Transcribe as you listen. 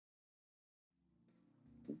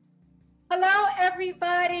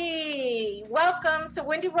everybody. Welcome to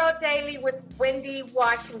Wendy World Daily with Wendy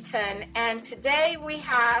Washington. And today we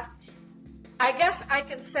have, I guess I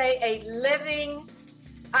can say, a living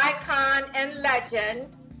icon and legend.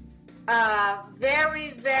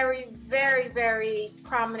 Very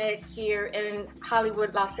prominent here in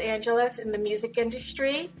Hollywood, Los Angeles, in the music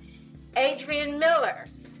industry, Adrian Miller.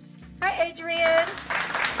 Hi, Adrian. Wendy,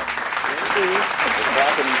 what's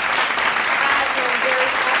happening? I am very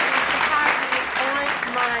happy to have you on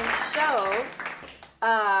my show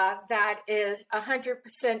that is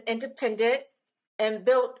 100% independent and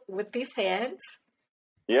built with these hands.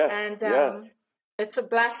 Yes, And yes. it's a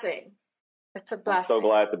blessing. It's a blessing. I'm so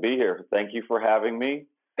glad to be here. Thank you for having me.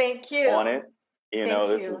 Thank you. On it. Thank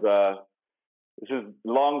you. This is a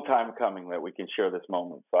long time coming that we can share this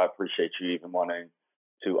moment. So I appreciate you even wanting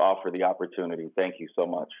to offer the opportunity. Thank you so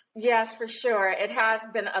much. Yes, for sure. It has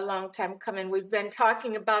been a long time coming. We've been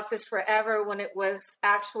talking about this forever when it was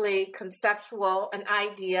actually conceptual, an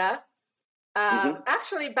idea.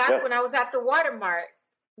 Actually, back when I was at the Watermark,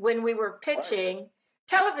 when we were pitching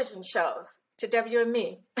television shows to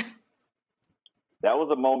WME. That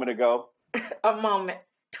was a moment ago. A moment.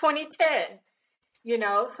 2010.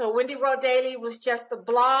 So Wendy World Daily was just a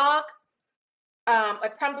blog,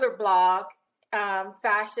 a Tumblr blog,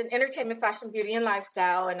 fashion, entertainment, fashion, beauty, and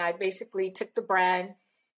lifestyle. And I basically took the brand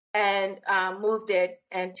and moved it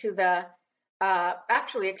into the,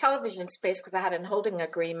 actually a television space because I had a holding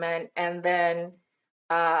agreement. And then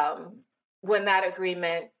when that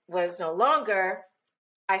agreement was no longer,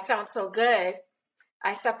 I sound so good,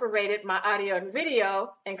 I separated my audio and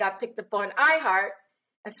video and got picked up on iHeart.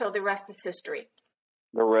 And so the rest is history.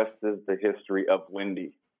 The rest is the history of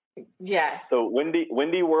Wendy. Yes. So Wendy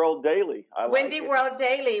World Daily. Wendy World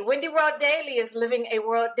Daily. Wendy World Daily is living a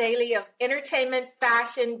world daily of entertainment,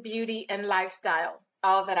 fashion, beauty, and lifestyle.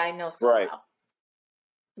 All that I know so well.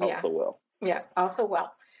 Yeah. Also well. Yeah, also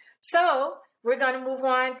well. So we're going to move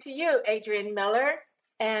on to you, Adrian Miller.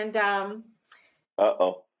 And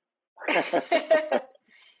uh-oh.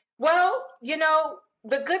 Well,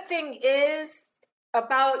 the good thing is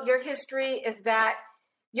about your history is that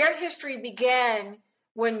your history began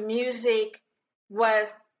when music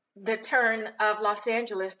was the turn of Los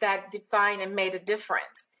Angeles that defined and made a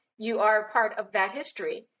difference. You are a part of that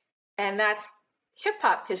history, and that's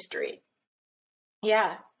hip-hop history.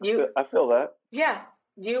 Yeah. I feel that. Yeah.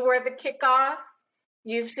 You were the kickoff.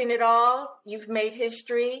 You've seen it all. You've made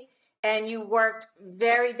history, and you worked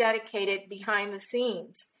very dedicated behind the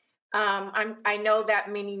scenes. I know that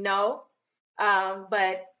many know,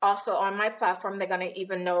 but also on my platform, they're going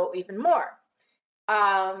to know even more.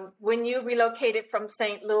 When you relocated from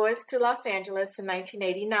St. Louis to Los Angeles in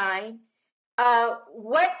 1989,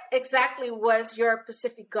 what exactly was your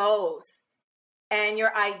Pacific goals and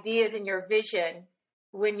your ideas and your vision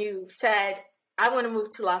when you said, I want to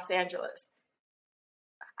move to Los Angeles?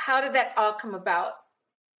 How did that all come about?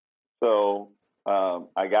 So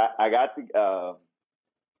I got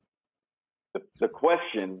the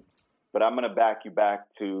question, but I'm going to back you back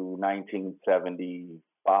to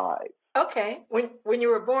 1975. Okay, when you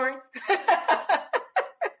were born.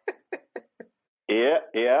 Yeah.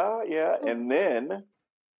 And then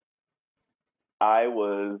I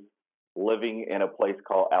was living in a place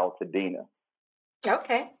called Altadena.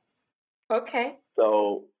 Okay.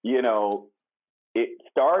 So, it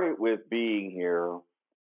started with being here.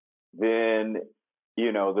 Then,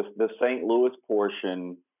 the St. Louis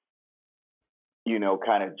portion,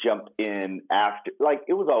 kind of jumped in after. Like,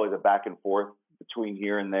 it was always a back and forth between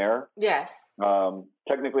here and there. Yes.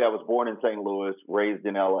 Technically, I was born in St. Louis, raised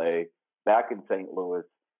in LA, back in St. Louis.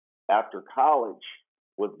 After college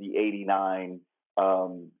was the 89,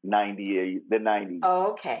 98, the 90s.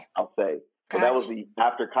 Oh, okay. I'll say. So Gotcha. that was the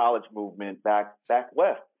after college movement back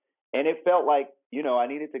west. And it felt like, I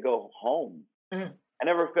needed to go home. Mm. I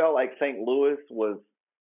never felt like St. Louis was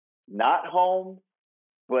not home,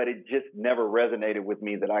 but it just never resonated with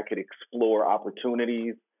me that I could explore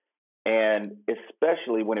opportunities. And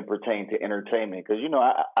especially when it pertained to entertainment, because,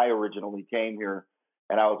 I originally came here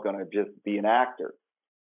and I was going to just be an actor.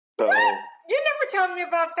 So what? You never told me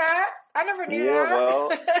about that. I never knew that. Yeah, well,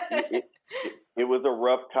 it was a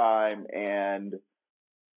rough time. And,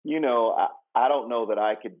 I don't know that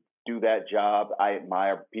I could do that job. I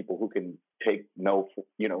admire people who can take no,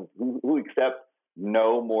 who accept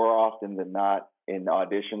no more often than not in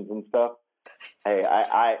auditions and stuff. Hey,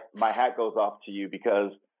 my hat goes off to you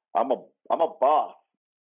because I'm a boss.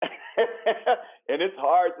 And it's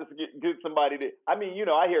hard to get somebody to, I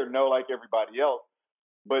hear no like everybody else,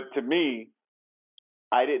 but to me,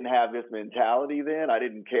 I didn't have this mentality then. I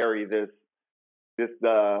didn't carry this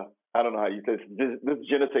I don't know how you say this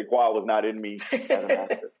je ne sais quoi was not in me as an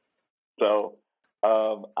actor. So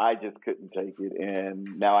I just couldn't take it.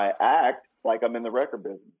 And now I act like I'm in the record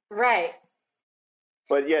business. Right.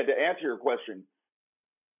 But yeah, to answer your question,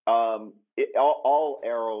 all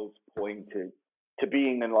arrows point to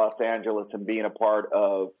being in Los Angeles and being a part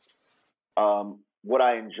of what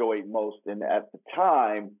I enjoyed most. And at the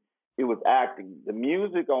time, it was acting. The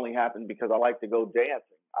music only happened because I like to go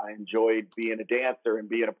dancing. I enjoyed being a dancer and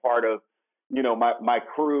being a part of, my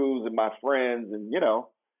crews and my friends and,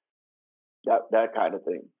 that kind of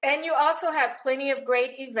thing. And you also have plenty of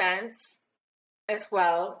great events as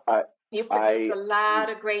well. You produced a lot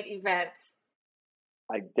of great events.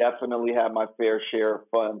 I definitely have my fair share of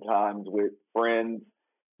fun times with friends.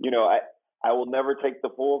 I will never take the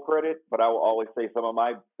full credit, but I will always say some of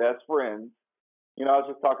my best friends. I was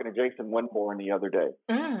just talking to Jason Winborn the other day.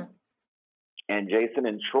 Mm. And Jason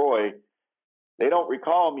and Troy, they don't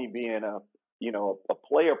recall me being a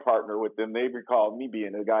player partner with them. They recall me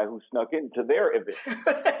being a guy who snuck into their event.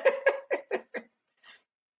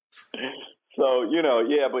 So,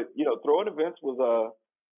 but throwing events was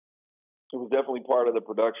definitely part of the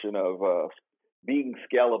production of being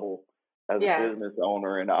scalable as a business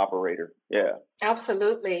owner and operator. Yeah.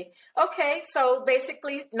 Absolutely. Okay, so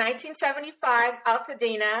basically 1975,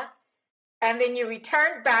 Altadena, and then you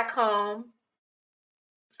returned back home,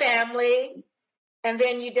 family, and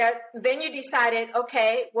then you decided,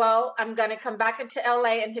 okay, well, I'm going to come back into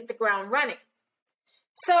LA and hit the ground running.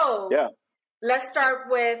 So let's start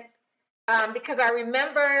with, because I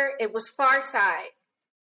remember it was Farside.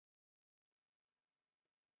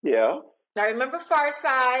 Yeah. I remember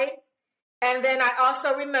Farside. And then I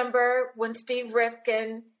also remember when Steve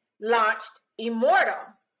Rifkin launched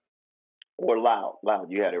Immortal. Or Loud. Loud,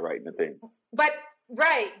 you had it right in the thing. But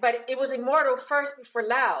it was Immortal first before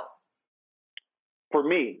Loud. For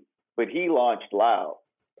me, but he launched Loud.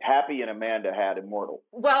 Happy and Amanda had Immortal.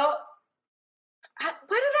 Well, why did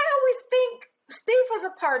I always think Steve was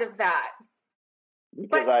a part of that?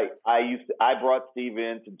 Because I brought Steve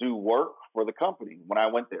in to do work for the company when I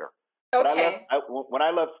went there. Okay. But when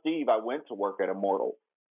I left Steve, I went to work at Immortal.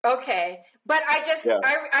 Okay. But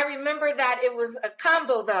I remember that it was a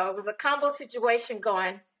combo, though. It was a combo situation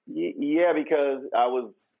going. Yeah, because I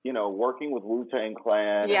was, working with Wu-Tang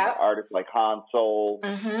Clan and artists like Han Soul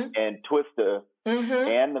and Twista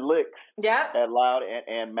and the Licks at Loud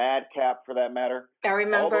and Madcap, for that matter. I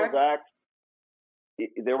remember. All those acts,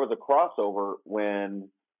 there was a crossover when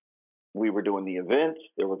we were doing the events.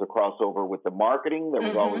 There was a crossover with the marketing. There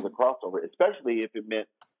was always a crossover, especially if it meant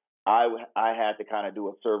I had to kind of do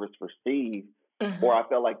a service for Steve, or I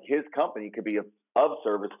felt like his company could be of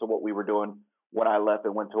service to what we were doing when I left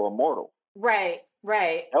and went to Immortal. Right.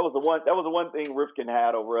 That was the one thing Rifkin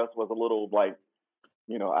had over us, was a little like,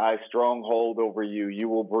 I stronghold over you. You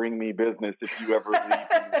will bring me business if you ever leave me.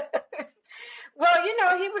 Well,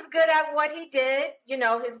 he was good at what he did.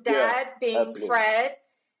 His dad being absolutely. Fred,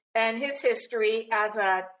 and his history as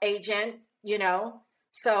an agent,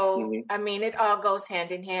 So, I mean, it all goes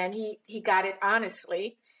hand in hand. He got it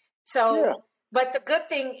honestly. So, but the good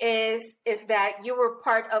thing is that you were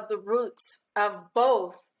part of the roots of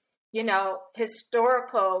both,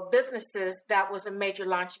 historical businesses. That was a major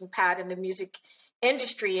launching pad in the music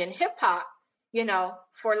industry and hip hop,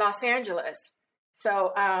 for Los Angeles.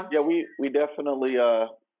 So, we definitely,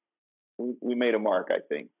 we made a mark, I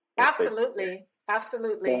think. Absolutely.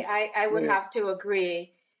 Yeah. I would have to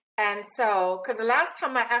agree. And so, because the last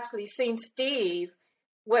time I actually seen Steve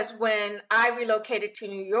was when I relocated to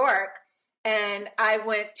New York, and I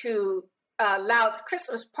went to Loud's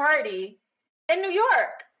Christmas party in New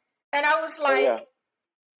York. And I was like,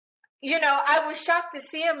 I was shocked to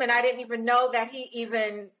see him, and I didn't even know that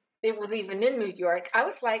it was even in New York. I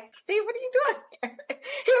was like, Steve, what are you doing here?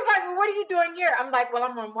 He was like, well, what are you doing here? I'm like, well,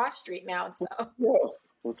 I'm on Wall Street now. So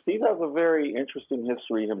Well, Steve has a very interesting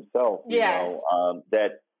history himself.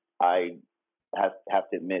 That I have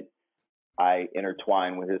to admit, I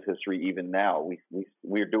intertwine with his history even now.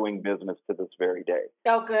 We're doing business to this very day.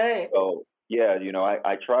 Oh, good. So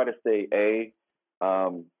I try to stay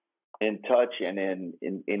in touch and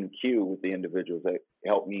in queue with the individuals that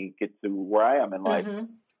help me get to where I am in life.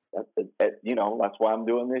 That's why I'm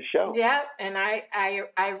doing this show. Yeah, and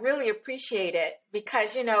I really appreciate it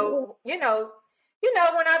because when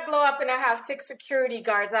I blow up and I have 6 security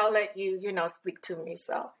guards, I'll let you speak to me.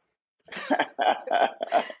 So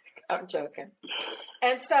I'm joking.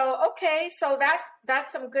 And so so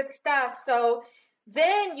that's some good stuff. So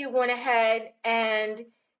then you went ahead and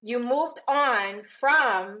you moved on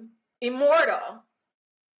from Immortal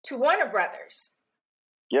to Warner Brothers.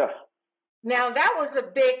 Yes. Now that was a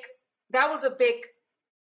big that was a big,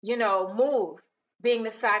 move, being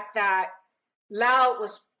the fact that Loud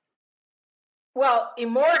was,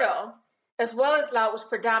 Immortal, as well as Loud, was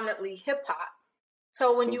predominantly hip hop.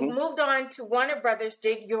 So when you moved on to Warner Brothers,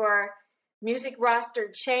 did your music roster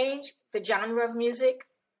change, the genre of music?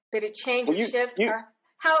 Did it change or shift? Or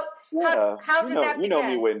how did that begin? You know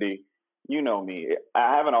me, Wendy. You know me.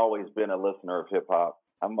 I haven't always been a listener of hip hop.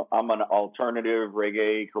 I'm an alternative,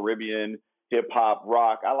 reggae, Caribbean, hip hop,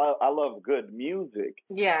 rock. I love good music.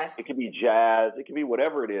 Yes. It could be jazz. It could be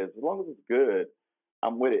whatever it is. As long as it's good,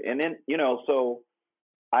 I'm with it. And then, so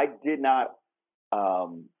I did not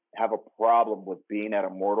have a problem with being at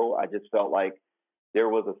Immortal. I just felt like there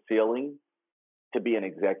was a ceiling to be an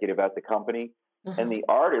executive at the company. And the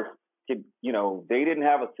artists could, they didn't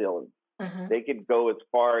have a ceiling. They could go as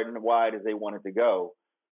far and wide as they wanted to go.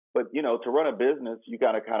 But, to run a business, you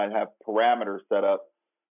got to kind of have parameters set up.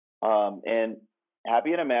 And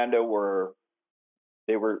Happy and Amanda I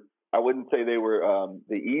wouldn't say they were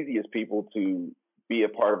the easiest people to be a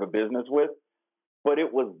part of a business with, but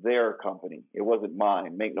it was their company. It wasn't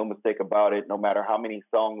mine. Make no mistake about it. No matter how many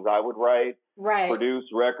songs I would write, produce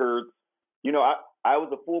records, I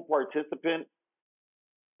was a full participant,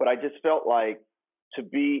 but I just felt like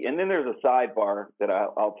and then there's a sidebar that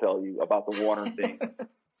I'll tell you about the Warner thing.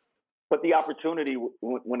 But the opportunity,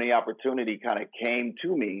 when the opportunity kind of came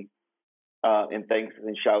to me, and thanks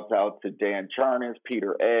and shouts out to Dan Charnas,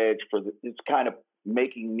 Peter Edge, it's kind of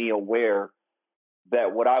making me aware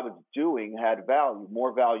that what I was doing had value,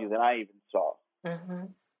 more value than I even saw.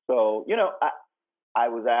 So, I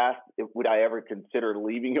was asked would I ever consider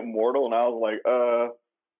leaving Immortal, and I was like,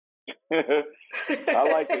 I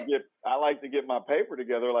like to get my paper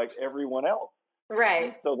together like everyone else.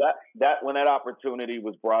 Right. So that when that opportunity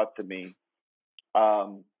was brought to me,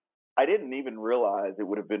 I didn't even realize it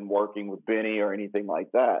would have been working with Benny or anything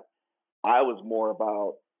like that. I was more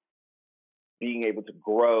about being able to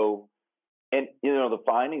grow. And, the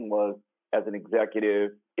finding was, as an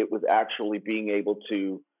executive, it was actually being able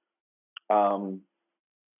to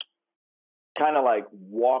kind of like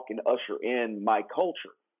walk and usher in my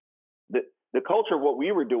culture. The culture of what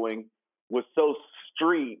we were doing was so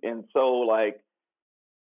street and so like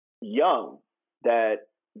young that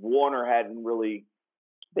Warner hadn't really,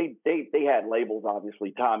 they had labels,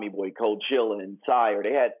 obviously, Tommy Boy, Cold Chillin', Sire.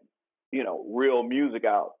 They had, real music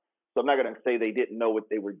out. So I'm not going to say they didn't know what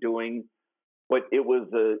they were doing, but it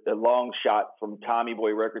was a long shot from Tommy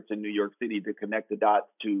Boy Records in New York City to connect the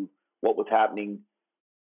dots to what was happening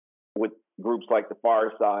with groups like the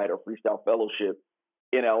Far Side or Freestyle Fellowship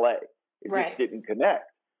in LA. It just didn't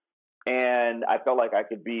connect. And I felt like I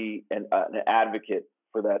could be an advocate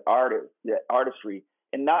for that artistry,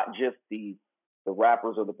 and not just the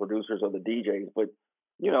rappers or the producers or the DJs, but,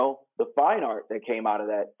 the fine art that came out of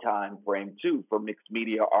that time frame too, from mixed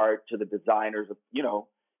media art to the designers of, you know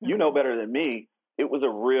better than me. It was a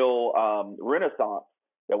real renaissance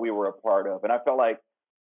that we were a part of. And I felt like,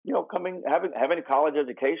 having a college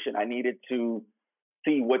education, I needed to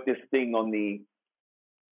see what this thing on the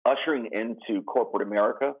ushering into corporate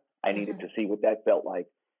America, I needed to see what that felt like.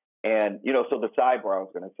 And, so the sidebar I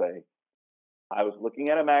was going to say, I was looking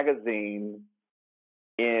at a magazine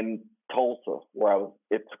in Tulsa where I was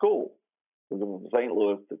at school. It was from St.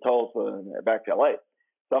 Louis to Tulsa and back to LA.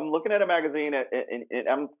 So I'm looking at a magazine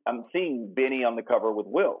and I'm seeing Benny on the cover with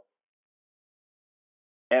Will.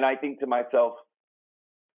 And I think to myself,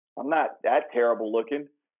 I'm not that terrible looking.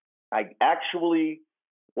 I actually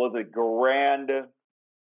was a grand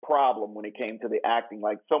problem when it came to the acting.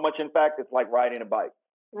 Like, so much, in fact, it's like riding a bike.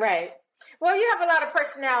 Right. Well, you have a lot of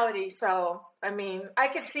personality, so I mean, I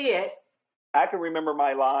could see it. I can remember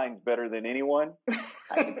my lines better than anyone.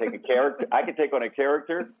 I can take a character. I can take on a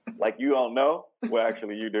character like you don't know. Well,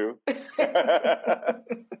 actually, you do.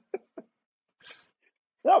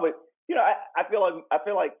 No, but I feel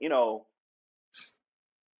like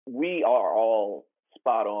we are all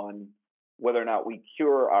spot on. Whether or not we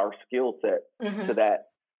cure our skill set to that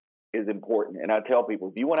is important. And I tell people,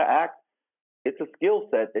 if you want to act, it's a skill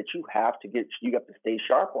set that you have to stay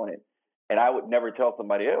sharp on it. And I would never tell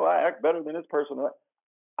somebody, oh, I act better than this person.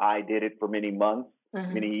 I did it for many months,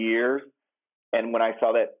 many years. And when I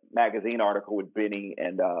saw that magazine article with Benny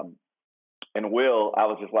and Will, I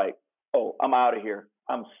was just like, oh, I'm out of here.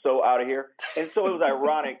 I'm so out of here. And so it was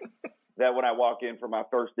ironic that when I walk in for my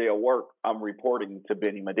first day of work, I'm reporting to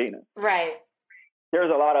Benny Medina. Right. There's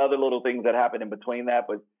a lot of other little things that happened in between that,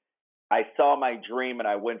 but I saw my dream and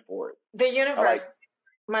I went for it. The universe,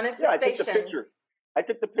 manifestation. Yeah, I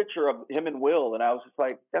took the picture of him and Will, and I was just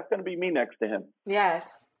like, that's going to be me next to him. Yes,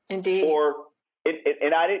 indeed. Or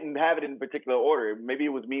And I didn't have it in particular order. Maybe it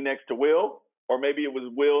was me next to Will, or maybe it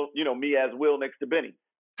was Will, me as Will next to Benny.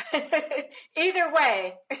 Either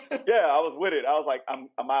way. Yeah, I was with it. I was like,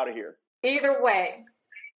 I'm out of here. Either way.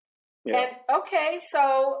 Yeah. And okay,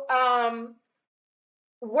 so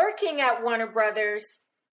working at Warner Brothers,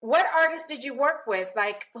 what artists did you work with?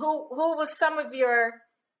 Like, who was some of your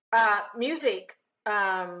music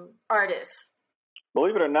artists?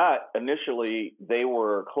 Believe it or not, initially they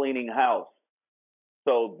were cleaning house.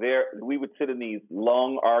 So we would sit in these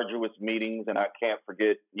long, arduous meetings, and I can't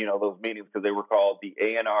forget, those meetings because they were called the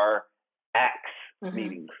A&R Acts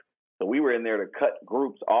meetings. So we were in there to cut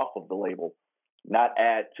groups off of the label, not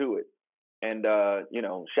add to it. And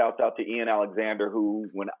shouts out to Ian Alexander, who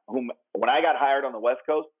when I got hired on the West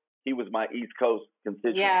Coast, he was my East Coast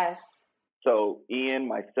constituent. Yes. So Ian,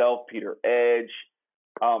 myself, Peter Edge,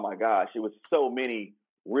 oh my gosh, it was so many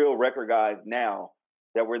real record guys now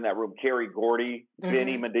that were in that room. Kerry Gordy,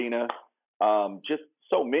 Benny Medina, just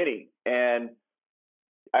so many. And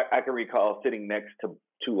I can recall sitting next to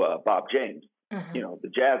Bob James,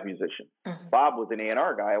 the jazz musician. Bob was an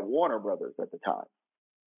A&R guy at Warner Brothers at the time.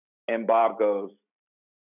 And Bob goes,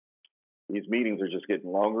 these meetings are just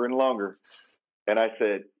getting longer and longer. And I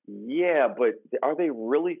said, yeah, but are they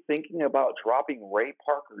really thinking about dropping Ray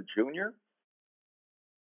Parker Jr.?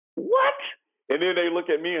 What? And then they look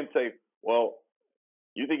at me and say, well,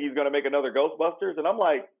 you think he's going to make another Ghostbusters? And I'm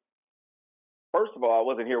like, first of all, I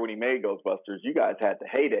wasn't here when he made Ghostbusters. You guys had the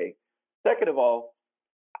heyday. Second of all,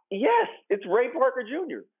 yes, it's Ray Parker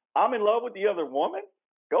Jr. I'm in love with the other woman.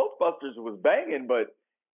 Ghostbusters was banging, but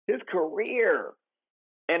his career.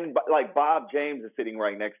 And like Bob James is sitting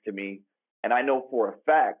right next to me. And I know for a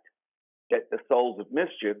fact that the Souls of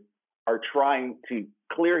Mischief are trying to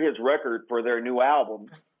clear his record for their new album.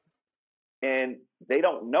 And they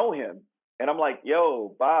don't know him. And I'm like,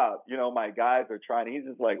 yo, Bob, my guys are trying. He's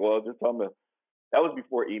just like, well, just tell them that was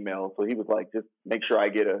before email. So he was like, just make sure I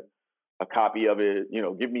get a copy of it,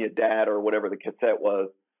 give me a DAT or whatever the cassette was,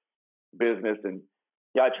 business. And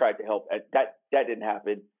yeah, I tried to help. That didn't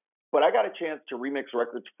happen. But I got a chance to remix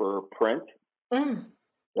records for Prince. A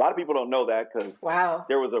lot of people don't know that because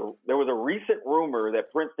there was a recent rumor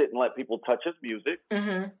that Prince didn't let people touch his music.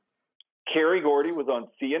 Kerry Gordy was on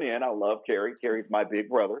CNN. I love Kerry. Kerry's my big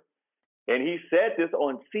brother. And he said this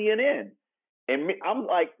on CNN. And I'm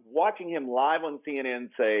like watching him live on CNN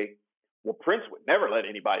say, well, Prince would never let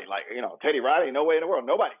anybody Teddy Riley, no way in the world,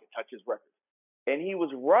 nobody can touch his records. And he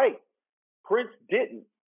was right. Prince didn't,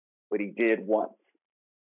 but he did once.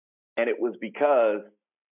 And it was because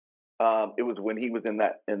it was when he was in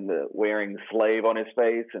the wearing Slave on his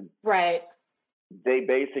face. And right. They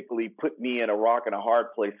basically put me in a rock and a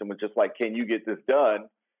hard place and was just like, can you get this done?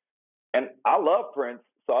 And I love Prince.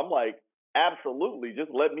 So I'm like, absolutely,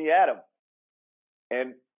 just let me at him.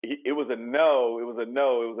 And it was a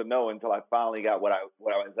no until I finally got what I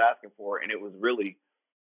was asking for. And it was really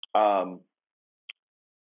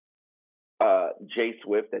Jay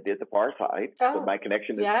Swift that did the Far Side. So my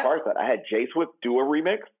connection to the Far Side. I had Jay Swift do a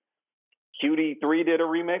remix. QD3 did a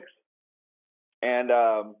remix. And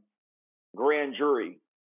Grand Jury,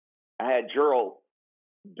 I had Gerald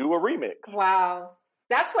do a remix. Wow.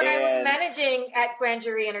 That's when I was managing at Grand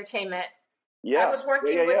Jury Entertainment. Yeah. I was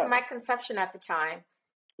working with My Conception at the time.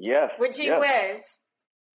 Yes. With Gee Whiz.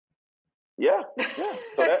 Yeah.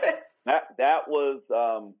 So that was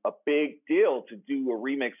a big deal to do a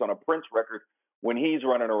remix on a Prince record when he's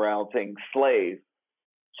running around saying slave.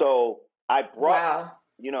 So I brought,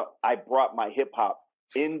 I brought my hip hop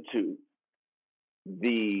into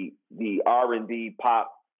the R&B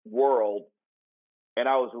pop world, and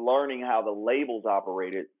I was learning how the labels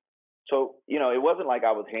operated. So, it wasn't like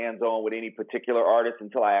I was hands-on with any particular artist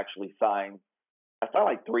until I actually signed. I signed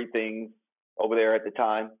like 3 things over there at the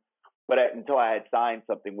time, but until I had signed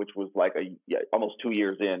something, which was like almost 2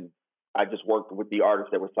 years in, I just worked with the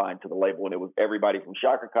artists that were signed to the label, and it was everybody from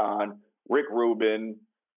Shaka Khan, Rick Rubin,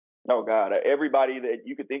 oh God, everybody that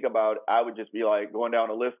you could think about. I would just be like going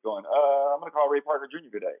down a list going, I'm going to call Ray Parker Jr.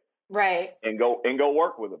 today. Right. And go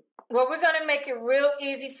work with him. Well, we're going to make it real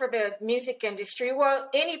easy for the music industry. Well,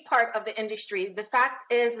 any part of the industry. The fact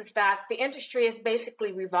is that the industry is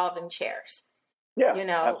basically revolving chairs. Yeah,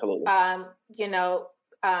 absolutely.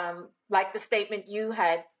 Like the statement you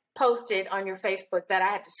had posted on your Facebook that I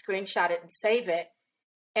had to screenshot it and save it.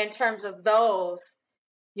 In terms of those,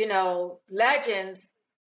 legends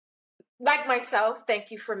like myself,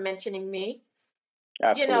 thank you for mentioning me.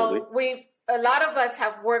 Absolutely. A lot of us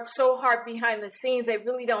have worked so hard behind the scenes, they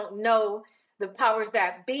really don't know the powers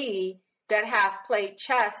that be that have played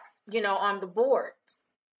chess, on the board,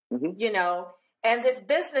 And this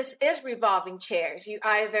business is revolving chairs. You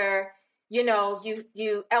either,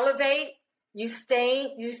 you elevate, you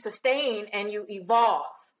sustain, and you evolve.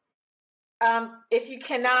 If you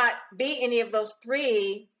cannot be any of those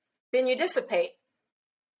three, then you dissipate.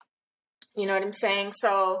 You know what I'm saying?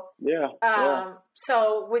 So,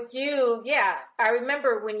 so with you, I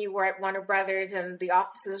remember when you were at Warner Brothers and the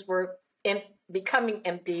offices were becoming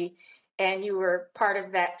empty, and you were part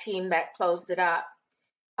of that team that closed it up.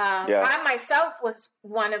 I myself was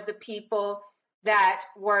one of the people that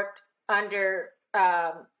worked under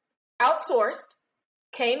outsourced,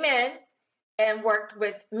 came in and worked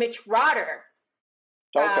with Mitch Rotter,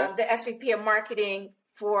 the SVP of marketing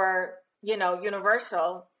for,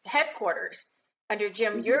 Universal headquarters under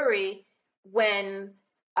Jim Urie, when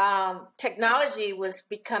technology was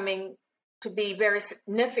becoming to be very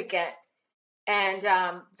significant. And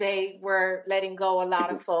they were letting go a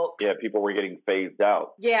lot of folks. Yeah, people were getting phased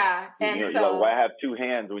out. Yeah. And so why have two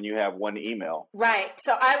hands when you have one email? Right.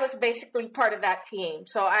 So I was basically part of that team.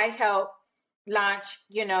 So I helped launch,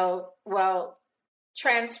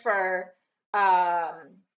 transfer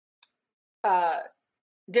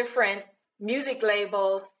different music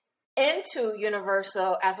labels into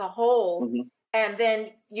Universal as a whole, and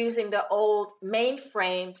then using the old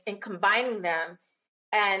mainframes and combining them,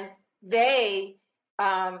 and they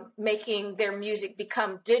making their music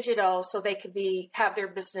become digital so they could have their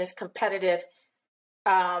business competitive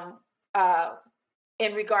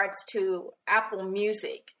in regards to Apple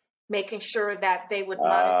Music, making sure that they would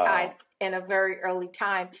monetize in a very early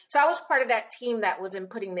time. So I was part of that team that was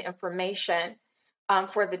inputting the information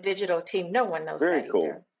for the digital team. No one knows very that cool.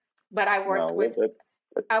 either. But I worked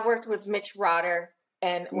with Mitch Rotter,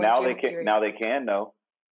 and now they can know.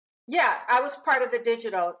 Yeah, I was part of the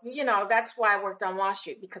digital. That's why I worked on Wall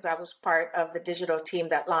Street, because I was part of the digital team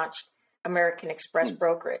that launched American Express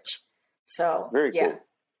Brokerage. So very cool.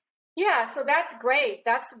 Yeah, so that's great.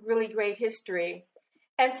 That's really great history.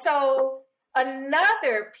 And so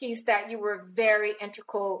another piece that you were a very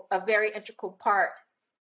integral part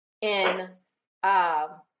in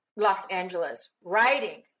Los Angeles,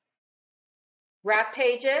 writing, Rap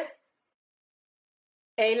Pages,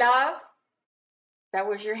 A-Love, that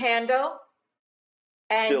was your handle.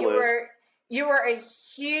 And you were a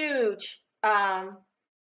huge,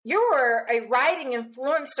 you were a writing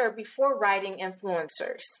influencer before writing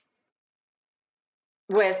influencers.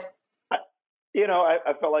 I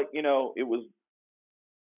felt like, it was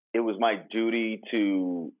my duty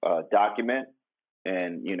to document,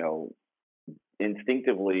 and,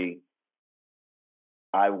 instinctively,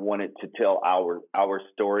 I wanted to tell our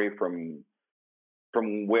story from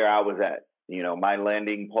where I was at. My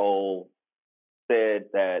landing poll said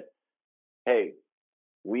that, hey,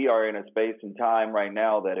 we are in a space and time right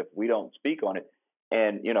now that if we don't speak on it,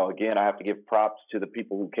 and, again, I have to give props to the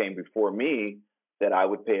people who came before me, that I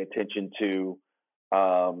would pay attention to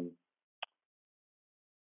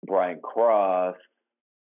Brian Cross.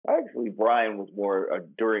 Actually, Brian was more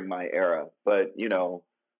during my era, but,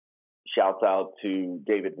 shouts out to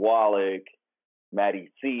David Wallach,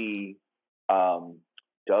 Matty C,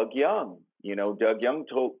 Doug Young. Doug Young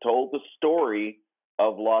told the story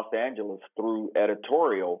of Los Angeles through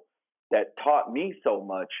editorial that taught me so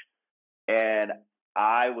much. And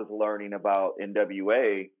I was learning about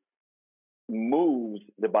NWA moves,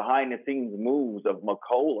 the behind the scenes moves of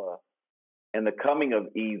Macola and the coming of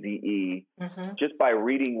Eazy-E, just by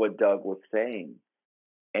reading what Doug was saying.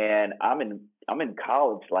 And I'm in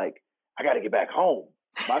college, like, I got to get back home.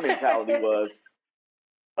 My mentality was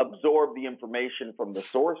absorb the information from the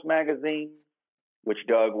Source magazine, which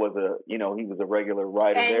Doug was he was a regular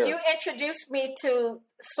writer there. And you introduced me to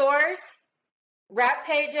Source, Rap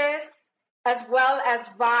Pages, as well as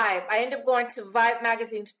Vibe. I ended up going to Vibe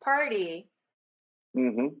magazine's party,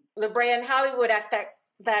 La Brea and Hollywood, at that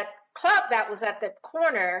club that was at the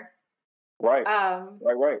corner. Right.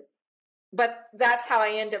 Right. But that's how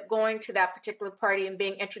I ended up going to that particular party and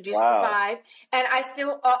being introduced to Vibe. And I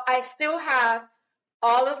still have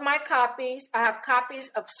all of my copies. I have copies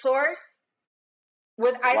of Source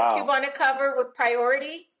with Ice Cube on the cover with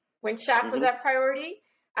Priority, when Shaq was at Priority.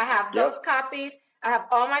 I have those copies. I have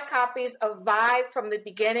all my copies of Vibe from the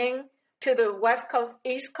beginning to the West Coast,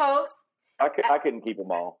 East Coast. I couldn't keep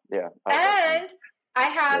them all. Yeah. And I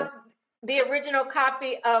have the original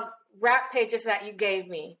copy of Rap Pages that you gave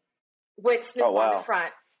me with Snoop on the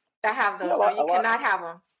front. I have those, so you cannot have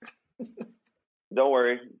them. Don't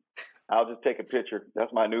worry. I'll just take a picture.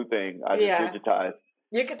 That's my new thing. I just digitize.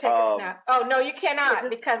 You can take a snap. Oh, no, you cannot,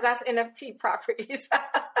 because that's NFT properties.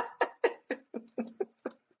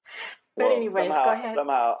 But anyways, go ahead.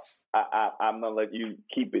 Somehow, I'm going to let you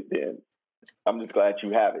keep it then. I'm just glad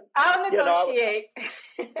you have it. I'll negotiate.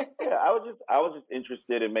 I was just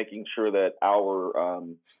interested in making sure that our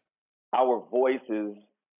voices,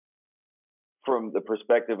 from the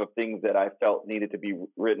perspective of things that I felt needed to be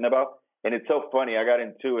written about. And it's so funny. I got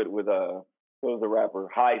into it with what was the rapper,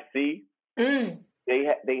 High C.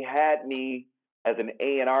 They had me as an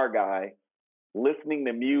A&R guy listening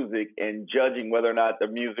to music and judging whether or not the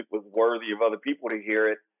music was worthy of other people to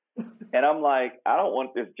hear it. And I'm like, I don't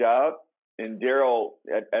want this job. And Daryl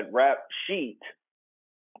at Rap Sheet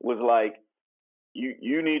was like,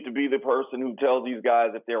 you need to be the person who tells these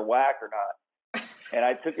guys if they're whack or not. And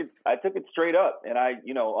I took it straight up, and I,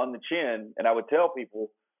 on the chin, and I would tell people,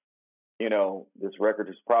 this record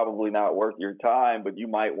is probably not worth your time, but you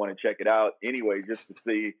might want to check it out anyway, just to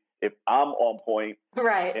see if I'm on point.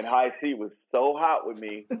 Right. And High C was so hot with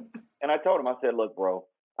me. And I told him, I said, look, bro,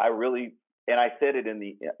 and I said it in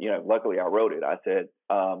the, luckily I wrote it. I said,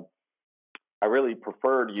 I really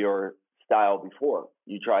preferred your style before.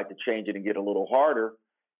 You tried to change it and get a little harder.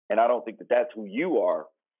 And I don't think that that's who you are.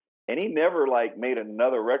 And he never made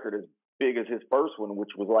another record as big as his first one,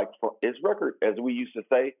 which was his record, as we used to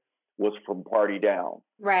say, was From Party Down.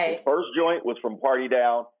 Right. His first joint was From Party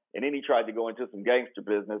Down. And then he tried to go into some gangster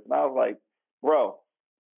business. And I was like, bro,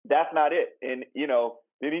 that's not it. And,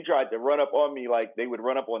 then he tried to run up on me like they would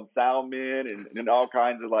run up on sound men and all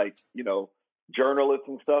kinds of journalists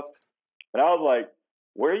and stuff. And I was like,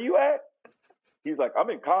 where are you at? He's like,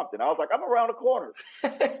 I'm in Compton. I was like, I'm around the corner.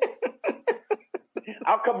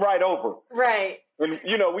 I'll come right over. Right. And,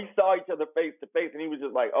 we saw each other face to face, and he was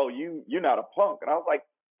just like, oh, you're not a punk. And I was like,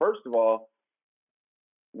 first of all,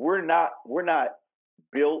 we're not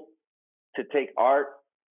built to take art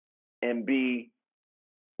and be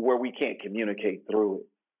where we can't communicate through it.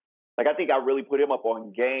 I think I really put him up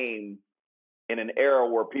on game in an era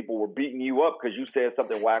where people were beating you up because you said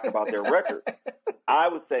something whack about their record. I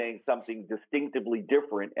was saying something distinctively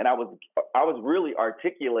different, and I was really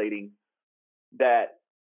articulating that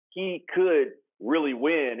he could really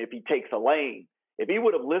win if he takes a lane. If he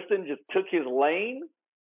would have listened, just took his lane,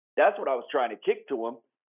 that's what I was trying to kick to him.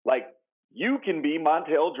 You can be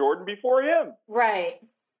Montel Jordan before him. Right.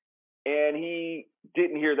 And he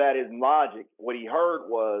didn't hear that as logic. What he heard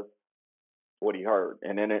was what he heard.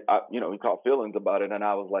 And then, he caught feelings about it. And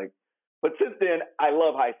I was like, but since then, I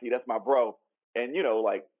love High C. That's my bro. And,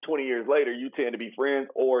 20 years later, you tend to be friends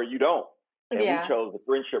or you don't. And we chose the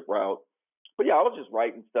friendship route. But yeah, I was just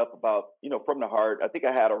writing stuff about, from the heart. I think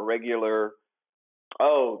I had a regular,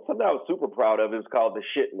 something I was super proud of is called the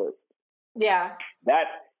shit list. Yeah.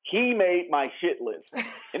 He made my shit list.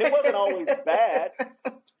 And it wasn't always bad.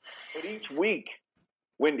 But each week,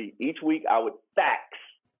 Wendy, I would fax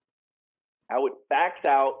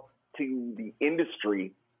out to the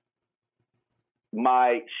industry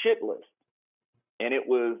my shit list. And it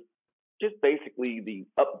was just basically the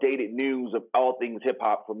updated news of all things hip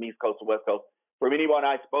hop from East Coast to West Coast. From anyone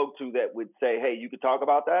I spoke to that would say, "Hey, you could talk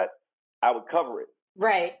about that," I would cover it.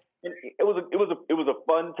 Right. And it was a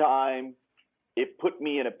fun time. It put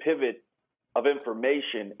me in a pivot of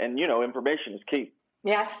information, and information is key.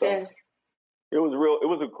 Yes, it is. It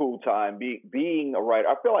was a cool time being a writer.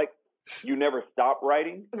 I feel like you never stop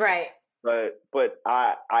writing. Right. But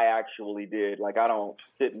I actually did. I don't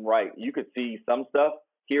sit and write. You could see some stuff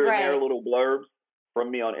here and there, little blurbs from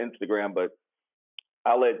me on Instagram, but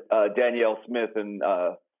I'll let Danielle Smith and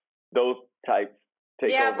those types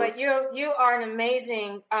take over. But you are an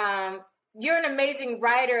amazing you're an amazing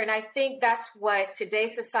writer, and I think that's what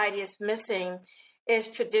today's society is missing is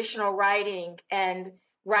traditional writing and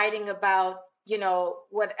writing about,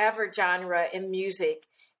 whatever genre in music.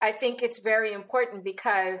 I think it's very important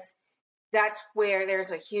because that's where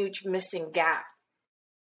there's a huge missing gap.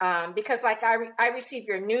 Because I receive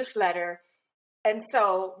your newsletter, and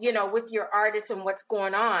so, with your artists and what's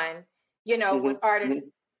going on, with artists,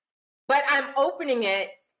 but I'm opening it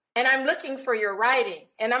and I'm looking for your writing,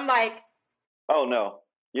 and I'm like, oh no,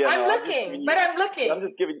 yeah, I'm looking. I'm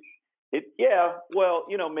just giving it. Yeah, well,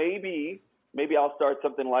 maybe I'll start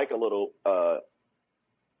something like a little,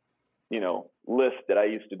 list that I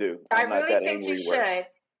used to do. I really think you should.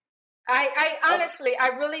 I honestly, I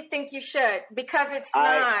really think you should, because it's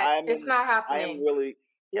not happening. I am really,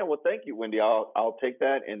 well, thank you, Wendy. I'll take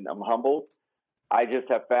that, and I'm humbled. I just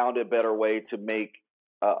have found a better way to make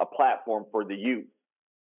a platform for the youth.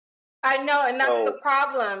 I know, and that's the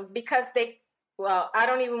problem, because I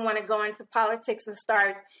don't even want to go into politics and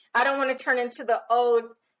I don't want to turn into the old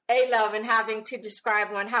A-Love and having to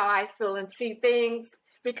describe on how I feel and see things,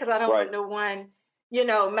 because I don't want no one,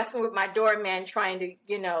 messing with my doorman trying to,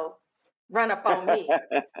 run up on me.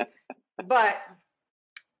 But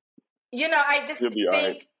I just You'll be all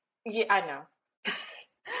right. think, yeah, I know.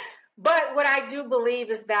 But what I do believe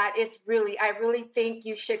is that I really think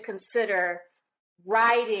you should consider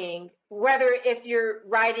writing, whether if you're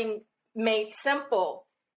writing made simple,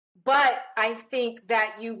 but I think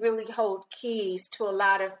that you really hold keys to a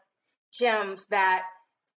lot of gems that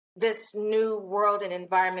this new world and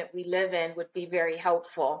environment we live in would be very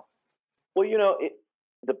helpful. Well,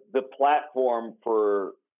 the platform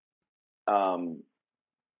for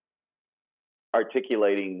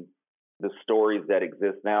articulating the stories that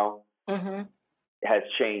exist now has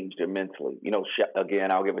changed immensely.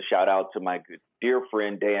 Again, I'll give a shout out to my good dear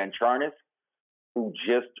friend Dan Charnas, who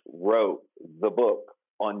just wrote the book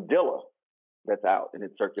on Dilla that's out and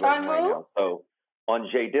it's circulating right now. So on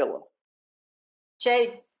Jay Dilla.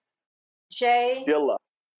 Jay Dilla.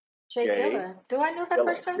 Dilla. Do I know that Dilla,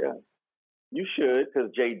 person? Yeah. You should,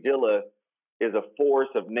 because Jay Dilla is a force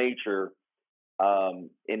of nature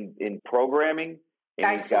in programming.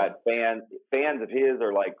 And he's got fans of his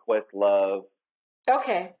are like Questlove.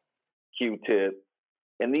 Okay. Q-Tip.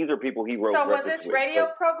 And these are people he wrote. So was this radio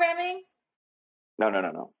programming?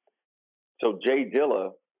 No. So Jay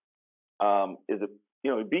Dilla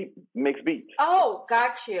makes beats. Oh,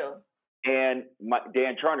 got you. And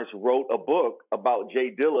Dan Charnas wrote a book about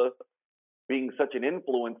Jay Dilla being such an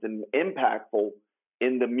influence and impactful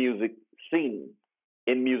in the music scene,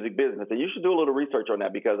 in music business. And you should do a little research on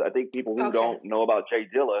that, because I think people who don't know about Jay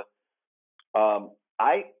Dilla,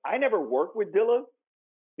 I never worked with Dilla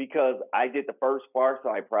because I did the first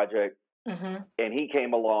Farside project and he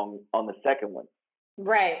came along on the second one.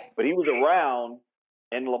 Right. But he was around,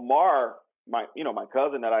 and Lamar, my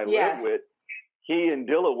cousin that I lived with, he and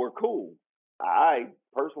Dilla were cool. I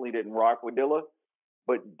personally didn't rock with Dilla,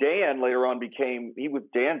 but Dan later on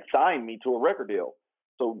Dan signed me to a record deal.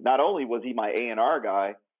 So not only was he my A&R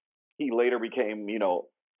guy, he later became,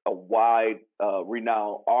 a wide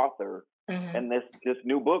renowned author. And this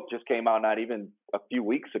new book just came out not even a few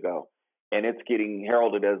weeks ago, and it's getting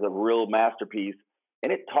heralded as a real masterpiece.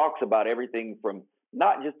 And it talks about everything from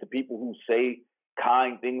not just the people who say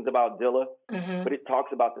kind things about Dilla, but it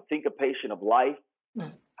talks about the syncopation of life,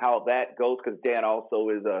 how that goes, because Dan also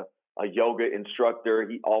is a yoga instructor.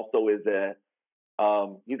 He also is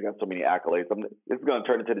he's got so many accolades. This is going to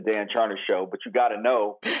turn into the Dan Charnas show, but you got to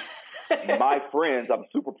know, my friends, I'm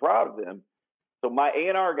super proud of them. So my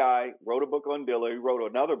A&R guy wrote a book on Dilla. He wrote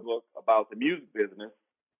another book about the music business,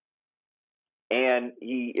 and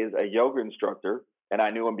he is a yoga instructor, and I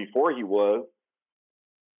knew him before he was,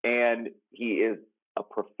 and he is a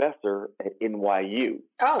professor at NYU.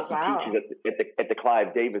 Oh, wow. He teaches at the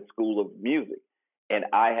Clive Davis School of Music, and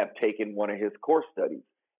I have taken one of his course studies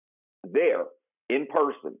there in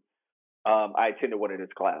person. I attended one of his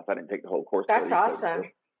class. I didn't take the whole course. That's awesome.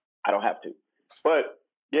 I don't have to. But,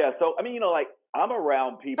 yeah, so, I'm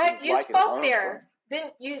around people. But you spoke there.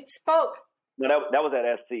 Didn't you spoke? No, that was at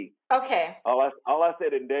SC. Okay. All I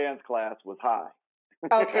said in Dan's class was hi.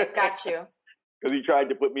 Okay, got you. Because he tried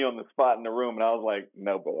to put me on the spot in the room, and I was like,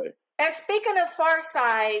 no, boy. And speaking of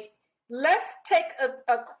Farside, let's take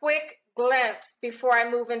a quick glimpse before I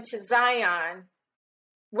move into Zion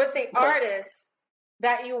with the artists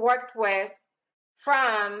that you worked with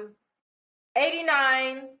from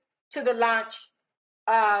 89 to the launch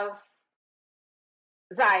of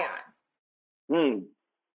Zion.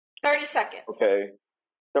 30 seconds. Okay.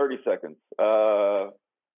 30 seconds.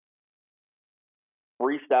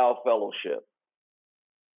 Freestyle Fellowship.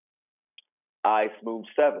 I Smooth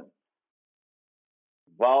 7.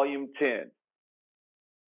 Volume 10.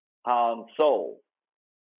 Han Soul.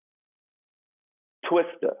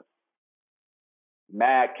 Twista.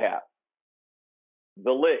 Madcap.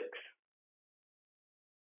 The Licks.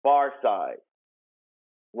 Farside.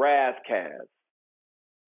 Razzcazz.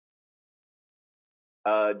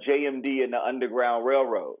 JMD and the Underground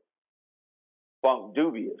Railroad. Funk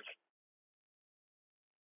Dubious.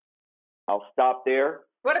 I'll stop there.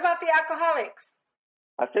 What about the Alcoholics?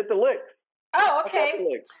 I said the Licks. Oh, okay.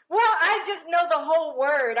 Well, I just know the whole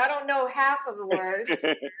word. I don't know half of the word.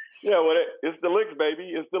 Yeah, well, it's the Licks,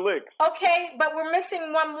 baby. It's the Licks. Okay, but we're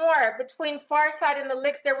missing one more. Between Farside and the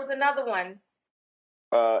Licks, there was another one.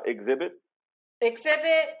 Exhibit.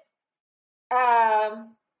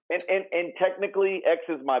 And technically, X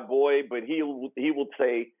is my boy, but he will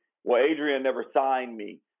say, well, Adrian never signed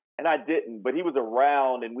me. And I didn't, but he was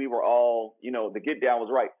around, and we were all, the get down was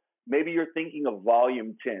right. Maybe you're thinking of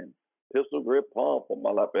Volume 10, Pistol Grip Pump on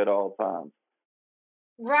my lap at all times.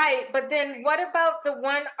 Right, but then what about the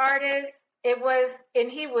one artist? He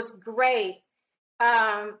was great,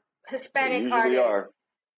 Hispanic artist.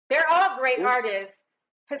 They're all great artists.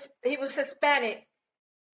 He was Hispanic.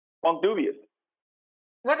 Funk Dubious.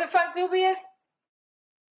 Was it Funk Dubious?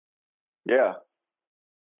 Yeah.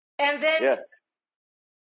 And then, yeah.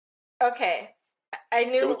 Okay, I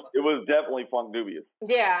knew. It was definitely Funk Dubious.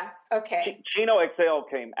 Yeah, okay. Chino XL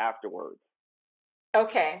came afterwards.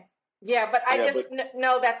 Okay, yeah, but I just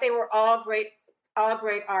know that they were all great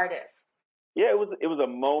artists. Yeah, it was a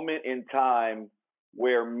moment in time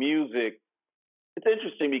where music. It's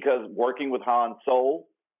interesting because working with Hans Soul,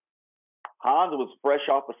 Hans was fresh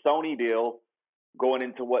off a Sony deal, going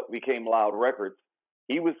into what became Loud Records.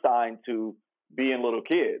 He was signed to Being Little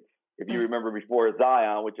Kids, if you remember, before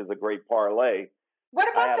Zion, which is a great parlay.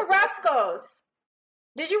 What about the Roscoes?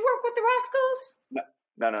 Did you work with the Roscoes?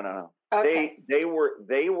 No. Okay. They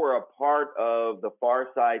were a part of the Far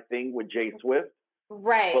Side thing with Jay Swift.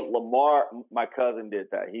 Right. But Lamar, my cousin, did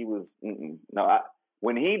that. He was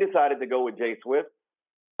when he decided to go with Jay Swift,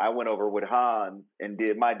 I went over with Hans and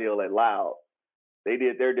did my deal at Loud. They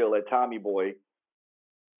did their deal at Tommy Boy.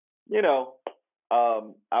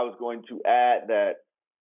 I was going to add that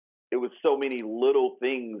it was so many little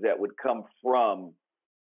things that would come from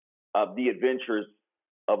the adventures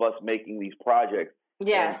of us making these projects.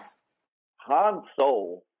 Yes. And Han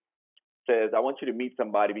Soul says, I want you to meet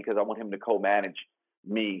somebody because I want him to co-manage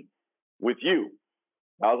me with you.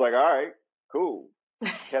 I was like, all right, cool.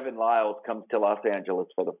 Kevin Liles comes to Los Angeles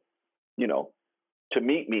to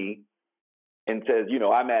meet me and says,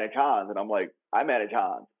 I manage Hans. And I'm like, I manage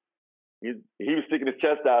Hans. He was sticking his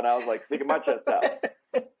chest out, and I was like, sticking my chest out.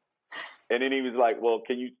 And then he was like, well,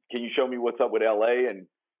 can you show me what's up with LA and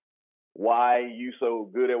why you so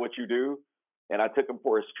good at what you do? And I took him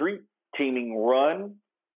for a street teaming run,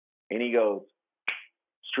 and he goes,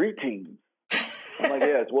 street teams? I'm like,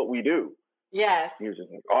 yeah, it's what we do. Yes. He was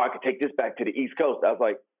just like, I could take this back to the East Coast. I was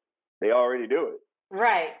like, they already do it.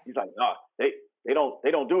 Right. He's like, no,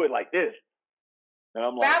 they don't do it like this. And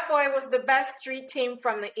I'm like, Bad Boy was the best street team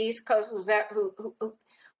from the East Coast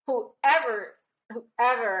whoever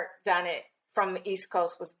done it from the East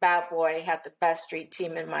Coast was Bad Boy, had the best street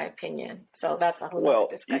team in my opinion. So that's a whole other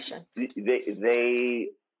discussion. They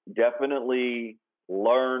definitely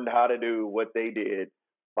learned how to do what they did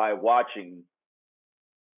by watching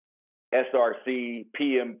SRC,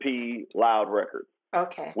 PMP, Loud Records.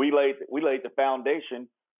 Okay. We laid the foundation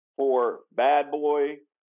for Bad Boy.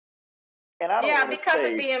 And I don't because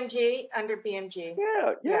say, of BMG, under BMG.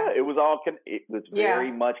 Yeah. It was all it was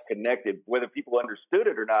very much connected, whether people understood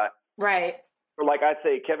it or not. Right. Or like I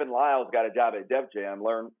say, Kevin Liles got a job at Def Jam,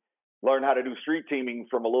 learn how to do street teaming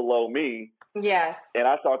from a little old me. Yes. And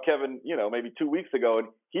I saw Kevin, maybe 2 weeks ago, and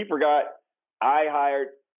he forgot I hired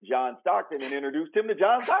John Stockton and introduced him to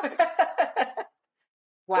John Stockton.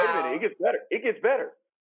 Wow. Wait a minute, it gets better.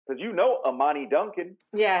 Because Amani Duncan.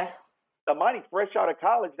 Yes. Amani, fresh out of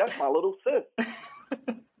college, that's my little sis.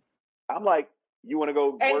 I'm like, you want to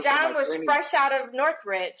go and work John was training? Fresh out of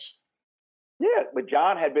Northridge. Yeah, but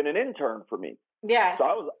John had been an intern for me. Yes.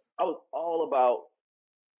 So I was all about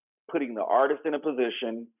putting the artist in a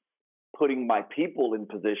position, putting my people in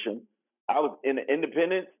position. I was in the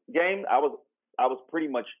independence game. I was pretty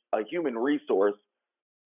much a human resource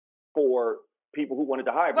for people who wanted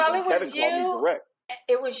to hire me. Well, it was Kevin you. Called me direct.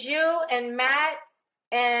 It was you and Matt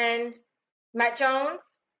Jones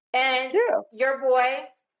and your boy.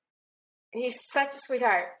 He's such a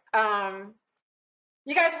sweetheart.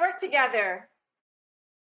 You guys worked together.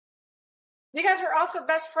 You guys were also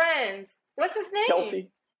best friends. What's his name?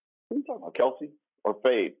 Kelsey. Who are you talking about, Kelsey or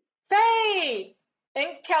Fade? Fade and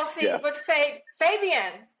Kelsey, but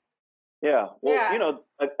Fabian. Yeah. Well,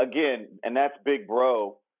 again, and that's Big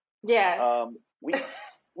Bro. Yes.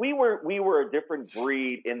 We were a different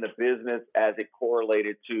breed in the business as it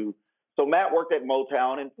correlated to. So Matt worked at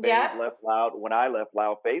Motown and Fade left Loud. When I left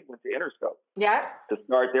Loud, Fade went to Interscope. Yeah. To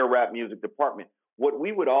start their rap music department. What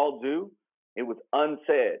we would all do, it was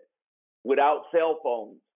unsaid, without cell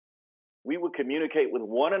phones. We would communicate with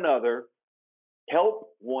one another, help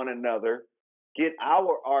one another, get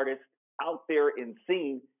our artists out there and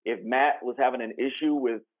seen. If Matt was having an issue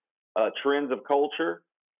with trends of culture,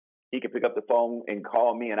 he could pick up the phone and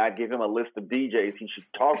call me, and I'd give him a list of DJs he should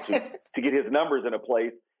talk to get his numbers in a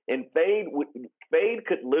place. And Fade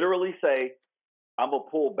could literally say, I'm going to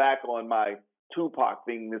pull back on my Tupac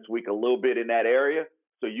thing this week a little bit in that area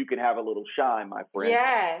so you can have a little shine, my friend.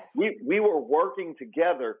 Yes. We were working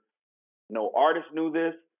together. No artist knew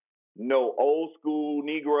this. No old school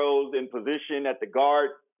Negroes in position at the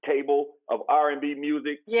guard table of R&B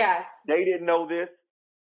music. Yes. They didn't know this.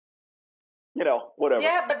 Whatever.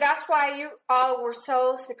 Yeah, but that's why you all were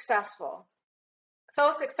so successful.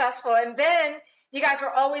 So successful. And then you guys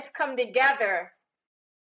were always come together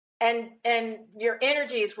and your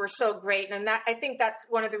energies were so great. And that, I think that's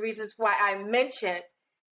one of the reasons why I mentioned,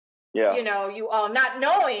 you all not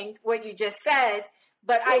knowing what you just said,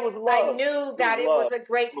 but I knew that it was a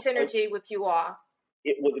great synergy with you all.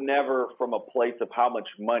 It was never from a place of how much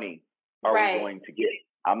money are we going to get.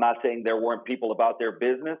 I'm not saying there weren't people about their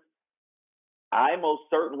business. I most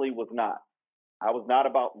certainly was not. I was not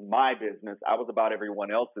about my business. I was about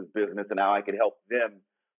everyone else's business and how I could help them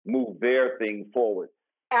move their thing forward.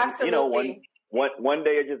 Absolutely. One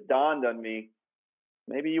day it just dawned on me,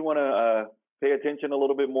 maybe you want to pay attention a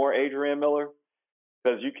little bit more, Adrienne Miller,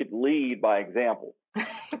 because you could lead by example.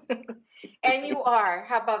 And you are.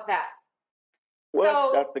 How about that?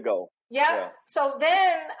 Well, that's the goal. Yeah. So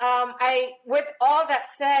then with all that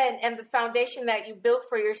said and the foundation that you built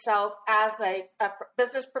for yourself as a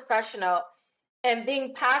business professional and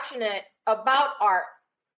being passionate about art,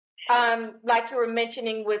 like you were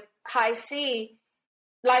mentioning with High C,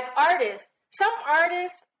 like artists, some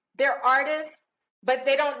artists, they're artists, but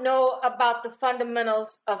they don't know about the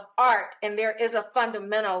fundamentals of art. And there is a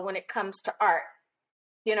fundamental when it comes to art.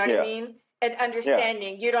 You know what I mean? And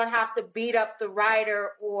understanding you don't have to beat up the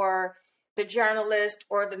writer or the journalist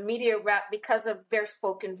or the media rep because of their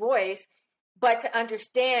spoken voice, but to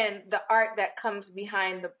understand the art that comes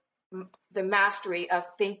behind the mastery of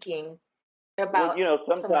thinking about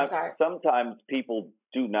someone's art. Sometimes people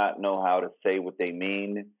do not know how to say what they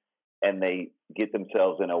mean, and they get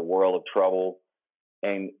themselves in a world of trouble.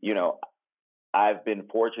 And, I've been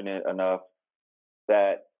fortunate enough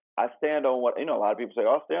that I stand on what, a lot of people say,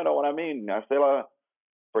 I stand on what I mean. I say,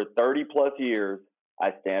 for 30 plus years,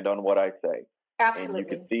 I stand on what I say. Absolutely. And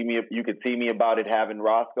you could see me about it having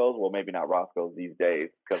Roscoe's. Well, maybe not Roscoe's these days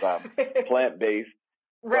because I'm plant-based.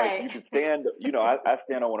 Right. But you can stand, I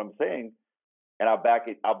stand on what I'm saying, and I'll back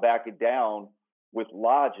it down with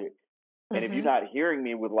logic. And if you're not hearing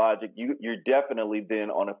me with logic, you're definitely then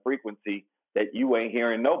on a frequency that you ain't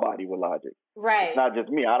hearing nobody with logic. Right. It's not just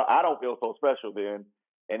me. I don't feel so special then.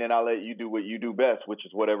 And then I'll let you do what you do best, which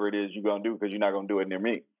is whatever it is you're going to do, because you're not going to do it near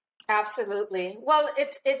me. Absolutely. Well,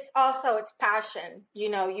 it's passion.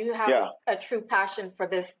 You have a true passion for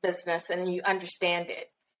this business and you understand it.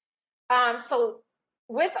 So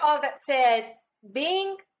with all that said,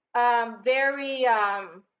 being very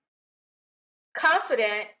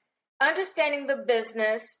confident, understanding the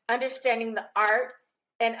business, understanding the art,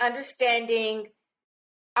 and understanding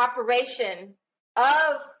operation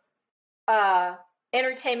of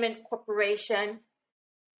entertainment corporation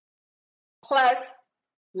plus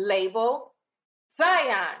label,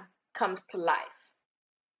 Zion comes to life.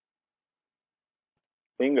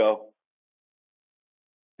 Bingo.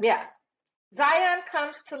 Yeah. Zion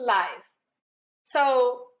comes to life.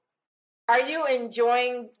 So are you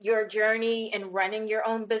enjoying your journey in running your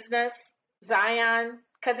own business, Zion?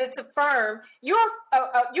 Because it's a firm. You're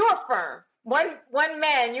a firm. One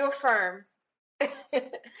man, you're a firm.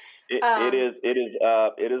 It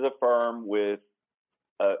is a firm with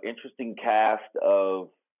an interesting cast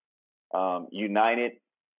of united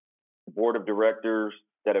board of directors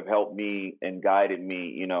that have helped me and guided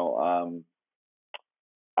me.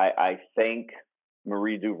 I thank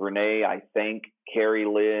Marie Duvernay. I thank Carrie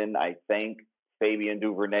Lynn. I thank Fabian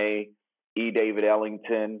Duvernay, E. David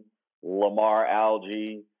Ellington, Lamar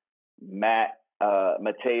Algie,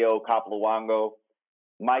 Mateo Capluango,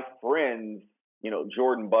 my friends,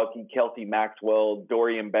 Jordan Bucky, Kelsey Maxwell,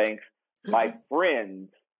 Dorian Banks. My friends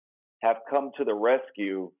have come to the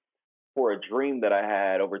rescue for a dream that I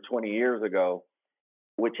had over 20 years ago,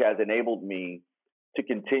 which has enabled me to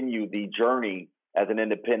continue the journey as an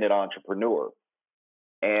independent entrepreneur.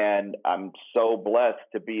 And I'm so blessed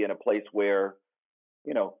to be in a place where,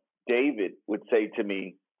 David would say to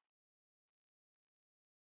me,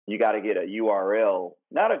 you got to get a URL,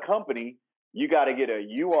 not a company. You got to get a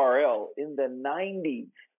URL. In the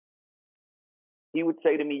 90s, he would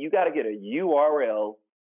say to me, you got to get a URL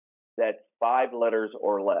that's 5 letters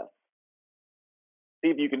or less.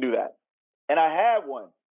 See if you can do that. And I had one.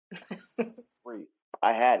 Free.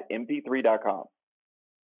 I had mp3.com.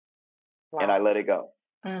 Wow. And I let it go.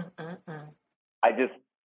 I just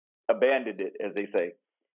abandoned it, as they say.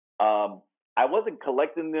 I wasn't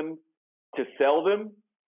collecting them to sell them,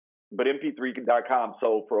 but mp3.com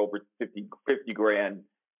sold for over 50 grand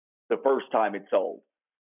the first time it sold.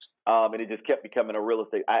 And it just kept becoming a real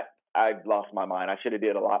estate. I lost my mind. I should have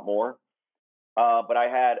did a lot more. But I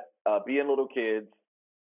had Being Little Kids.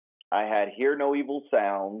 I had Hear No Evil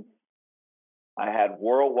Sounds. I had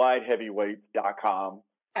worldwideheavyweights.com.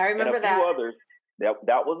 I remember and a few others.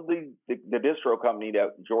 That was the distro company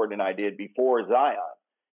that Jordan and I did before Zion.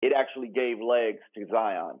 It actually gave legs to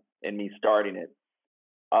Zion and me starting it.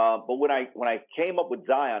 But when I came up with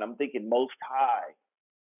Zion, I'm thinking Most High,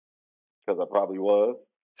 because I probably was.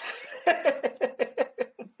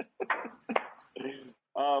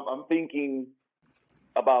 I'm thinking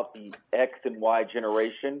about the X and Y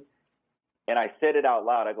generation, and I said it out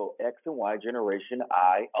loud. I go, X and Y generation,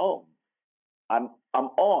 I own. I'm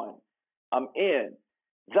on. I'm in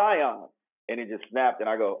Zion, and it just snapped. And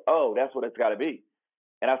I go, oh, that's what it's got to be.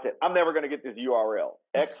 And I said, I'm never going to get this URL,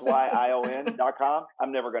 xyion.com.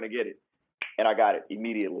 I'm never going to get it. And I got it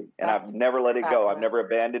immediately. And I've never let it go. I've never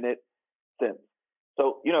abandoned it since.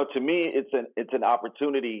 So, to me, it's an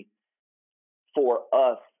opportunity for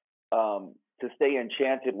us to stay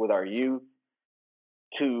enchanted with our youth,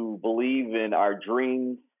 to believe in our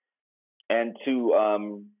dreams, and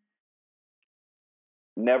to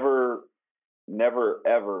never,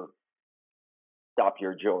 ever stop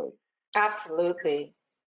your joy. Absolutely.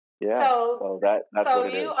 Yeah. So that's so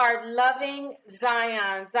what it you is. are loving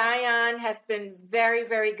Zion. Zion has been very,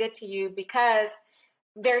 very good to you because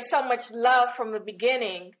there's so much love from the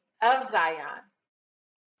beginning of Zion.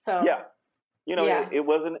 So yeah, It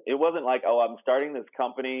wasn't like, oh, I'm starting this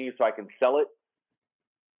company so I can sell it.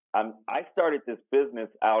 I started this business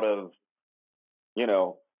out of,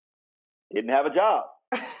 didn't have a job,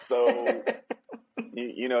 so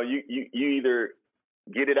you either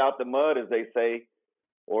get it out the mud, as they say,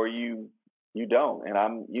 or you don't. And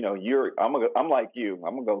I'm like you.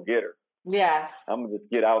 I'm gonna go get her. Yes. I'm gonna just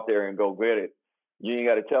get out there and go get it. You ain't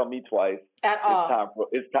got to tell me twice. At all.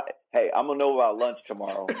 It's time. Hey, I'm gonna know about lunch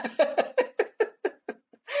tomorrow.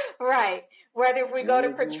 Right. Whether if we go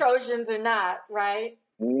to Petrosian's or not, right?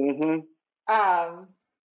 Mm-hmm. I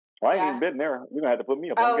ain't even been there. You're gonna have to put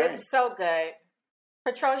me up on game. Oh, it's so good.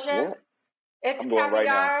 Petrosian's. Yeah. It's caviar.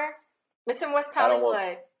 Right, it's in West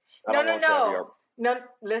Hollywood. No,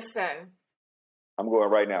 listen. I'm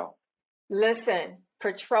going right now. Listen,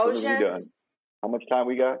 Petrosian's. How much time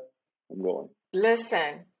we got? I'm going.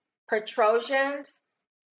 Listen, Petrosian's.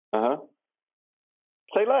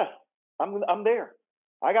 Say less. I'm there.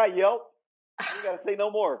 I got Yelp. You got to say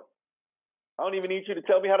no more. I don't even need you to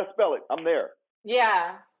tell me how to spell it. I'm there.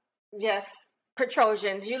 Yeah. Yes.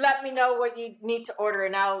 Petrosian's. You let me know what you need to order,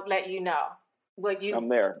 and I'll let you know. I'm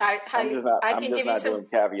there. I can give you some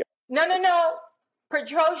caveat. No.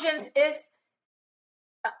 Petrosian's is.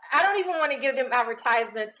 I don't even want to give them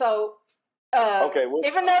advertisements. So, okay. Well,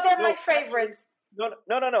 even though they're my favorites.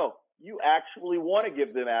 No. You actually want to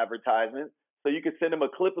give them advertisements, so you can send them a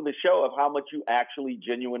clip of the show of how much you actually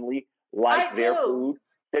genuinely like their food,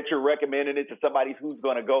 that you're recommending it to somebody who's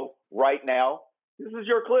going to go right now. This is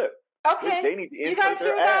your clip. Okay. They need to you guys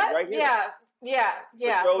hear that? Right here. Yeah.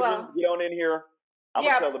 Petrosian's, get on in here.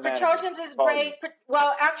 Petrosian's is great.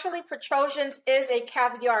 Well, actually, Petrosian's is a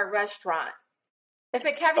caviar restaurant. It's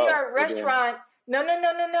a caviar restaurant. No.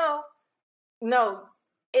 No,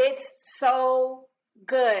 it's so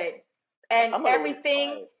good. And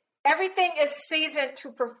everything is seasoned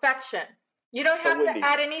to perfection. You don't have to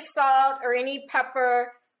add any salt or any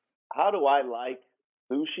pepper. How do I like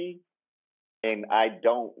sushi and I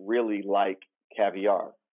don't really like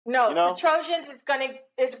caviar? No, Petrosian's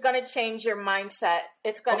is gonna change your mindset.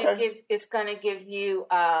 It's gonna give you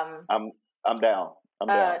I'm down.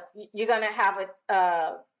 You're gonna have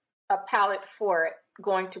a palate for it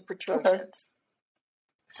going to Petrosian's. Okay.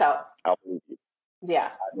 So I'll believe you. Yeah.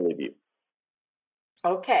 I believe you.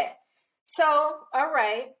 Okay. So, all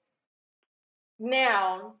right.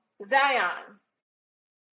 Now, Zion.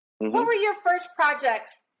 What were your first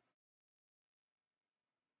projects?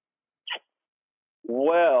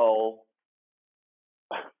 Well,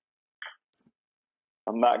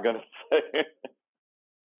 I'm not going to say.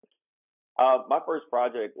 My first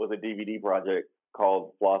project was a DVD project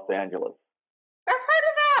called Los Angeles. I've heard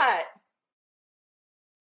of that.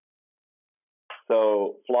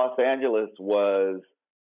 So Los Angeles was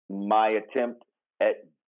my attempt at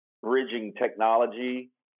bridging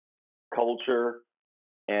technology, culture,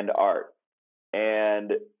 and art.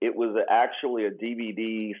 And it was actually a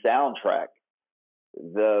DVD soundtrack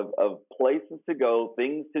of places to go,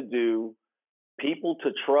 things to do, people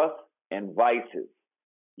to trust, and vices.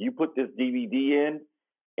 You put this DVD in,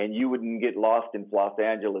 and you wouldn't get lost in Los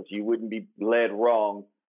Angeles. You wouldn't be led wrong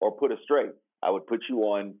or put astray. I would put you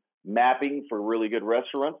on mapping for really good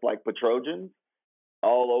restaurants like Petrosian's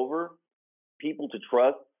all over, people to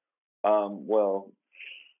trust.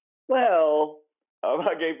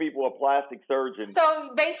 I gave people a plastic surgeon.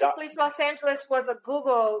 So basically, Los Angeles was a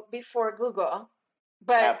Google before Google,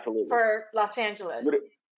 but absolutely. For Los Angeles.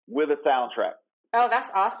 With a soundtrack. Oh,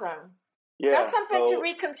 that's awesome. Yeah, that's something to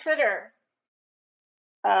reconsider.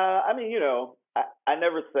 I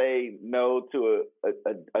never say no to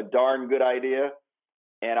a darn good idea,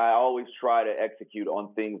 and I always try to execute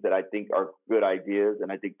on things that I think are good ideas,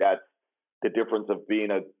 and I think that's the difference of being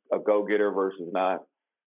a go-getter versus not.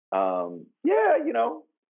 Yeah,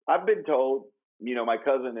 I've been told, my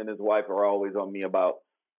cousin and his wife are always on me about,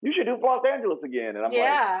 you should do Los Angeles again. And I'm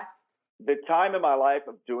like, the time in my life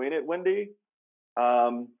of doing it, Wendy,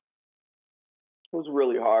 was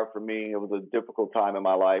really hard for me. It was a difficult time in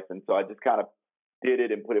my life. And so I just kind of did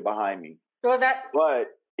it and put it behind me. Well, but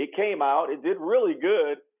it came out. It did really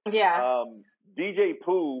good. Yeah. DJ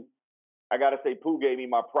Pooh, I got to say, Pooh gave me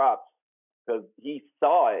my props because he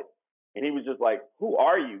saw it. And he was just like, "Who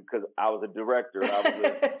are you?" Because I was a director, I was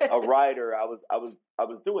a writer, I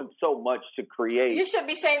was doing so much to create. You should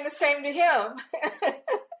be saying the same to him.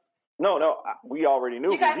 No, we already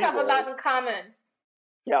knew. You guys have a lot in common.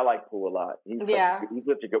 Yeah, I like Pooh a lot. He's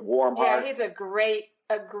such a good, warm heart. Yeah, he's a great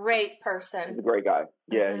person. He's a great guy.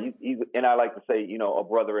 Yeah, he's and I like to say, a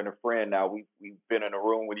brother and a friend. Now we've been in a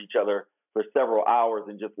room with each other for several hours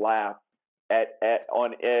and just laugh at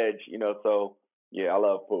on edge. So. Yeah, I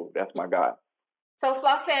love Pooh. That's my guy. So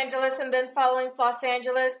Los Angeles, and then following Los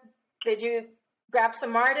Angeles, did you grab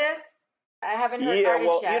some artists? I haven't heard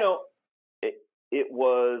artists yet. It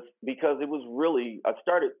was because it was really, I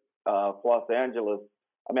started Los Angeles.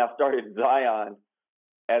 I started Zion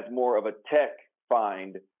as more of a tech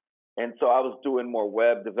find. And so I was doing more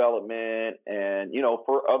web development and,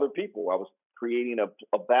 for other people. I was creating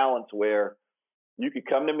a balance where you could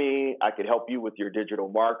come to me, I could help you with your digital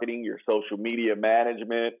marketing, your social media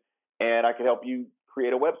management, and I could help you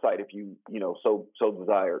create a website if you, so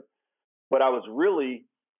desired. But I was really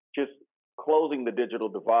just closing the digital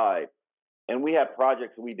divide. And we had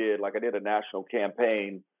projects we did, like I did a national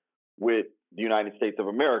campaign with the United States of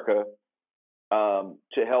America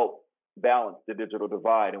to help balance the digital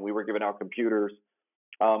divide. And we were giving out computers.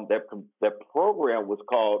 That program was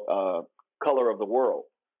called Color of the World.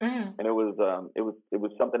 Mm. And it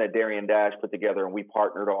was something that Darian Dash put together and we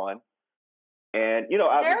partnered on. And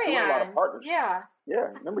I've been doing a lot of partners. Yeah.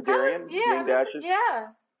 Remember Darian? Dashes?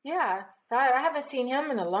 Yeah. God, I haven't seen him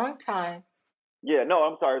in a long time. Yeah, no,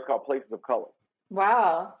 I'm sorry. It's called Places of Color.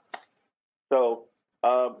 Wow. So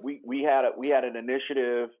we had an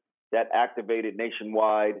initiative that activated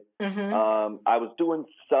nationwide. Mm-hmm. I was doing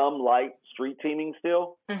some light street teaming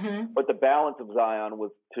still, but the balance of Zion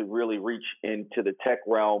was to really reach into the tech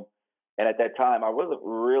realm. And at that time, I wasn't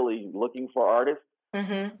really looking for artists.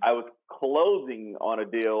 Mm-hmm. I was closing on a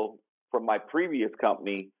deal from my previous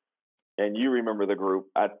company. And you remember the group.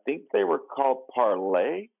 I think they were called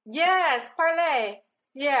Parlay. Yes, Parlay.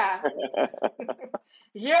 Yeah.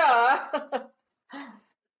 Yeah.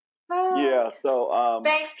 Yeah, so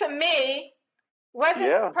thanks to me. Was it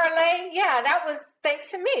Parlay? Yeah, that was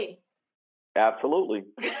thanks to me. Absolutely.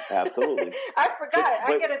 I forgot.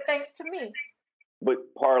 I get it thanks to me. But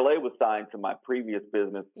Parlay was signed to my previous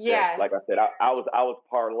business. Yes. Like I said, I was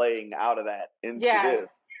parlaying out of that into this.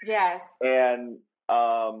 Yes. And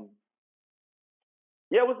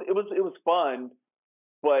it was fun,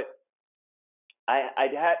 but I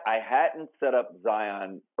hadn't set up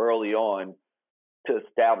Zion early on to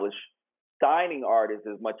establish signing artists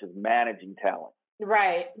as much as managing talent.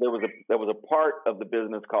 Right. There was a part of the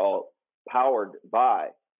business called Powered by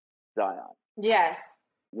Zion. Yes.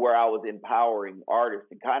 Where I was empowering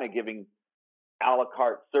artists and kind of giving a la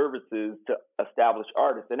carte services to establish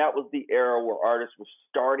artists. And that was the era where artists were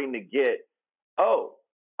starting to get,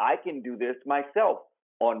 I can do this myself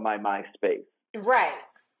on my MySpace. Right.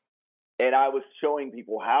 And I was showing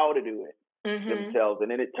people how to do it themselves.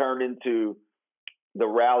 And then it turned into the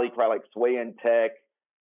rally cry, like Sway and Tech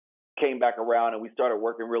came back around and we started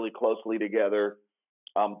working really closely together.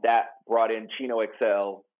 That brought in Chino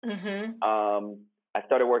XL. I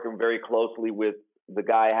started working very closely with the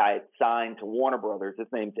guy I had signed to Warner Brothers. His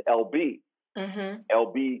name's LB.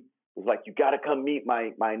 LB was like, you got to come meet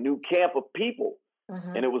my new camp of people.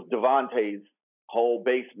 And it was Devontae's whole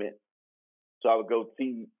basement. So I would go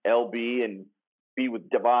see LB and be with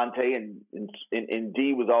Devontae, and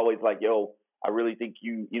D was always like, yo, I really think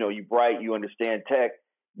you bright, you understand tech.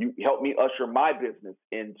 You help me usher my business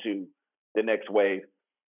into the next wave.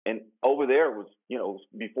 And over there was,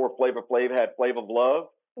 before Flavor Flav had Flav of Love.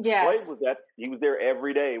 Yes. He was there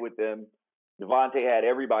every day with them. Devontae had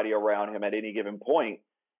everybody around him at any given point.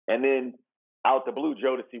 And then out the blue,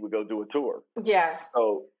 Jodeci would go do a tour. Yes.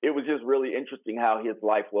 So it was just really interesting how his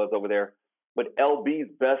life was over there. But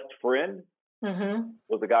LB's best friend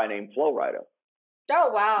was a guy named Flo Rida.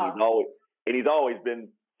 Oh, wow. He's always been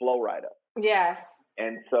Flo Rida. Yes.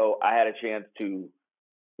 And so I had a chance to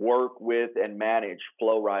work with and manage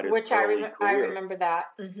Flow Rida's Which early I career. remember that.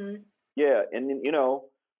 Mm-hmm. Yeah, and then,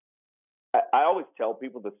 I always tell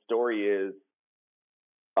people the story is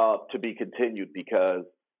to be continued, because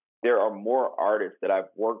there are more artists that I've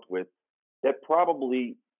worked with that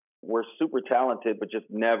probably were super talented, but just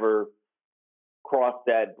never crossed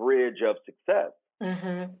that bridge of success.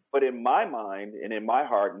 Mm-hmm. But in my mind and in my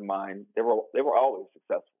heart and mind, they were always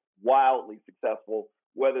successful, wildly successful,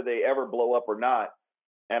 whether they ever blow up or not.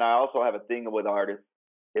 And I also have a thing with artists.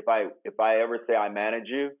 If I ever say I manage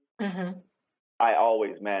you, Mm-hmm. I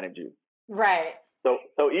always manage you. Right. So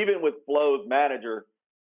even with Flo's manager,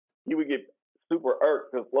 he would get super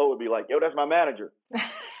irked because Flo would be like, "Yo, that's my manager,"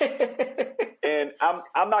 and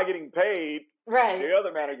I'm not getting paid. Right. The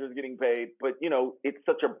other manager's getting paid, but it's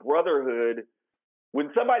such a brotherhood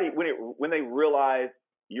when they realize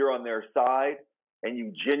you're on their side and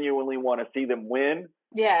you genuinely want to see them win.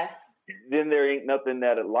 Yes. Then there ain't nothing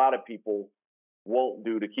that a lot of people won't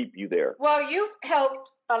do to keep you there. Well, you've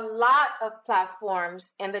helped a lot of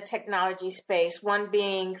platforms in the technology space. One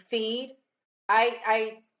being Feed.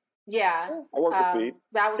 Yeah. I work with Feed.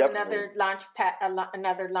 That was Definitely.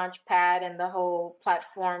 another launch pad, and the whole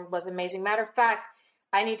platform was amazing. Matter of fact,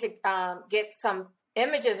 I need to get some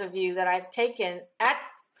images of you that I've taken at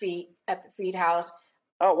the Feed House.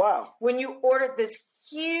 Oh, wow. When you ordered this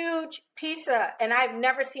huge pizza, and I've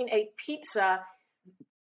never seen a pizza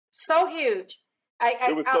so huge.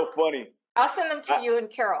 It was so funny. I'll send them to you and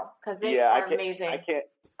Carol because they are amazing.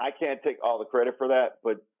 I can't take all the credit for that,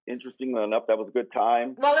 but interestingly enough, that was a good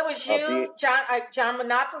time. Well, it was you, John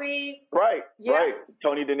Monopoly, right?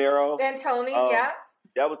 Tony De Niro, and Tony. Yeah,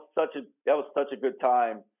 that was such a good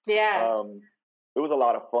time. Yes, it was a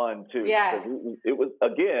lot of fun too. Yes, it was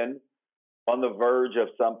again on the verge of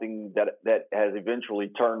something that has eventually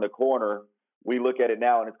turned the corner. We look at it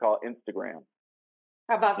now, and it's called Instagram.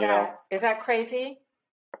 How about that? Is that crazy?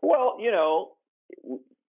 Well,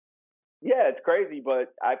 yeah, it's crazy,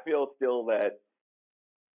 but I feel still that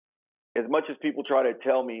as much as people try to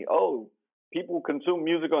tell me, oh, people consume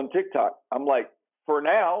music on TikTok, I'm like, for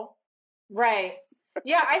now. Right.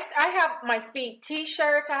 Yeah, I have my Feed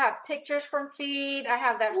T-shirts. I have pictures from Feed. I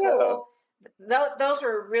have that whole. Those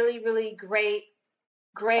were really, really great.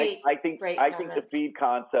 I think the Feed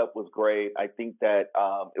concept was great. I think that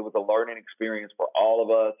it was a learning experience for all of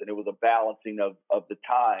us, and it was a balancing of the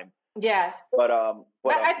time. Yes, but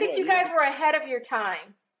I think you guys were ahead of your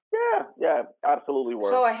time. Yeah, absolutely were.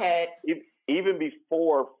 So ahead. Even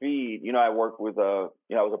before Feed, I worked with I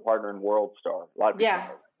was a partner in World Star. A lot of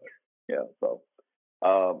people. Yeah. So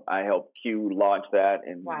I helped Q launch that,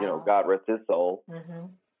 and God rest his soul. Mm-hmm.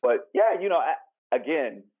 But yeah,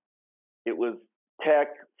 again, it was tech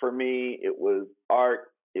for me. It was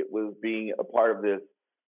art. It was being a part of this,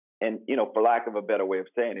 and for lack of a better way of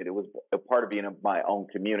saying it, it was a part of being of my own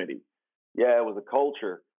community. Yeah, it was a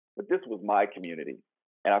culture, but this was my community,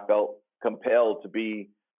 and I felt compelled to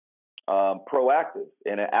be proactive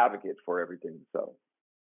and an advocate for everything. So,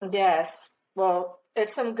 yes, well,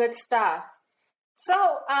 it's some good stuff.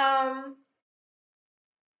 So,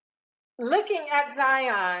 looking at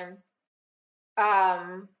Zion,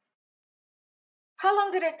 how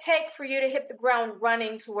long did it take for you to hit the ground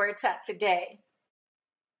running to where it's at today?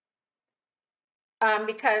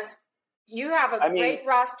 Because you have a great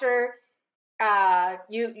roster.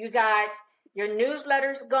 You got your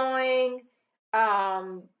newsletters going.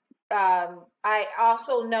 I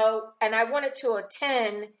also know, and I wanted to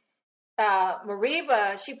attend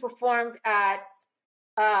Mariba. She performed at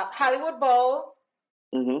Hollywood Bowl.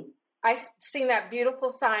 Mm-hmm. I seen that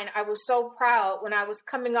beautiful sign. I was so proud when I was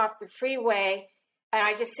coming off the freeway, and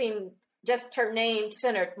I just seen her name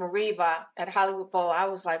centered, Mariba, at Hollywood Bowl. I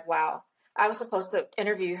was like, wow. I was supposed to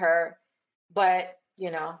interview her, but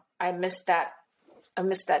I missed that. I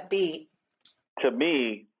missed that beat. To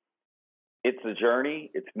me, it's a journey.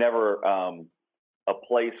 It's never a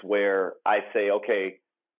place where I say, okay,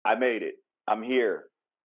 I made it. I'm here.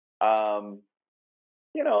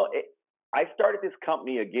 I started this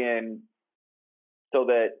company again so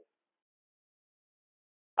that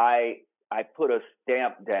I put a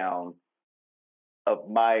stamp down of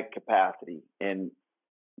my capacity. And,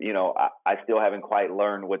 I still haven't quite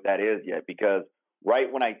learned what that is yet, because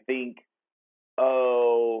right when I think,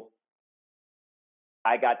 oh,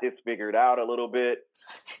 I got this figured out a little bit,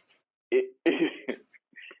 it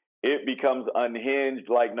becomes unhinged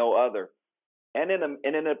like no other. And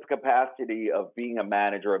in the capacity of being a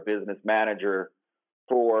manager, a business manager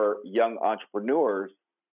for young entrepreneurs,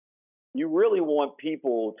 you really want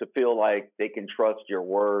people to feel like they can trust your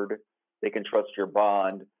word, they can trust your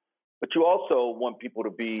bond, but you also want people to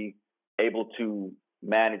be able to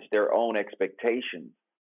manage their own expectations.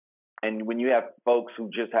 And when you have folks who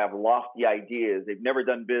just have lofty ideas, they've never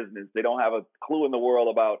done business, they don't have a clue in the world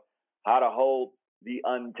about how to hold the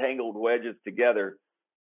untangled wedges together,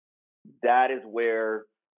 that is where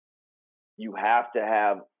you have to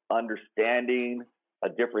have understanding, a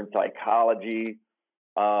different psychology.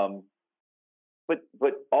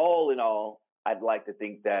 But all in all, I'd like to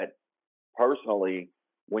think that personally,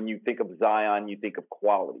 when you think of Zion, you think of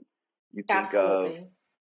quality. You think Absolutely.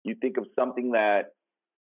 you think of something that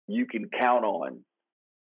you can count on.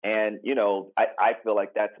 And, you know, I feel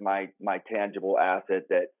like that's my tangible asset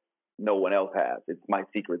that no one else has. It's my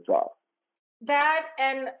secret sauce. That,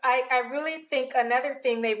 and I really think another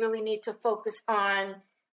thing they really need to focus on,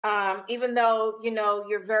 even though, you know,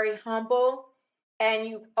 you're very humble and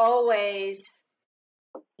you always,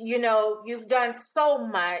 you know, you've done so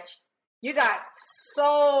much. You got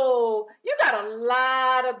a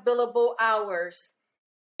lot of billable hours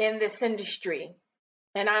in this industry.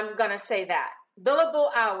 And I'm going to say that. Billable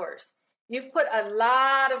hours. You've put a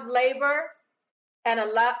lot of labor and a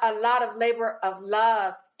lot of labor of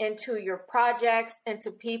love into your projects,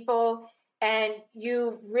 into people, and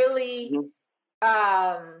you've really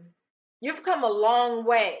you've come a long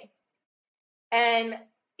way. And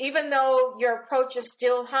even though your approach is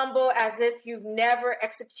still humble, as if you've never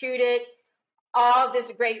executed all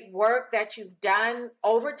this great work that you've done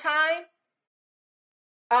over time,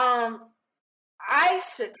 I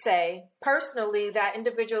should say personally that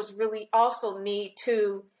individuals really also need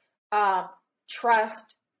to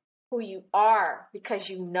trust who you are, because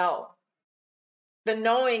you know. The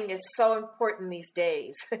knowing is so important these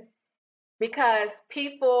days because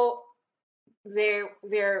people, they're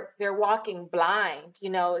walking blind. You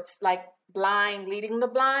know, it's like blind leading the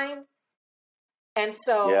blind. And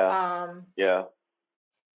so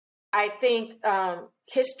I think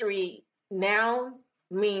history now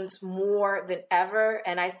means more than ever.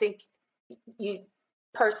 And I think you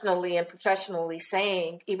personally and professionally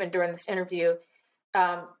saying, even during this interview,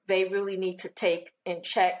 they really need to take and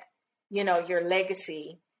check, you know, your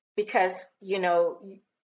legacy, because, you know,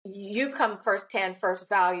 you come firsthand, first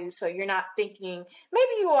value. So you're not thinking,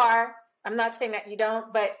 maybe you are. I'm not saying that you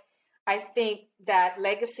don't, but I think that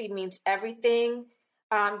legacy means everything,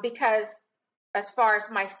 because as far as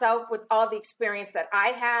myself, with all the experience that I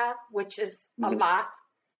have, which is a lot,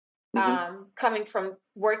 coming from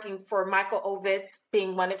working for Michael Ovitz,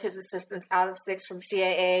 being one of his assistants out of 6 from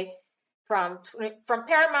CAA, from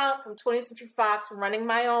Paramount, from 20th Century Fox, from running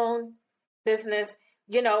my own business.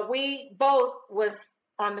 You know, we both was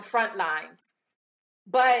on the front lines,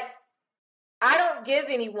 but I don't give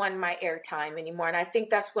anyone my airtime anymore. And I think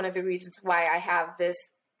that's one of the reasons why I have this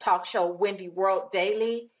talk show, Wendy World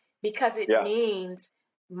Daily, because it means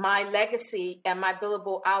my legacy and my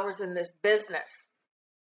billable hours in this business.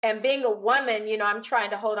 And being a woman, you know, I'm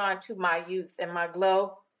trying to hold on to my youth and my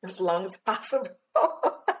glow as long as possible.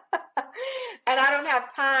 And I don't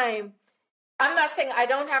have time. I'm not saying I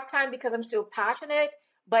don't have time because I'm still passionate,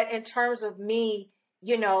 but in terms of me,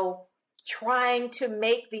 you know, trying to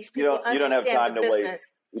make these people understand the business.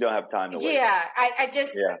 You don't have time to wait. Yeah,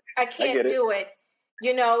 I can't do it.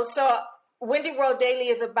 You know, so Wendy World Daily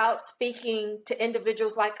is about speaking to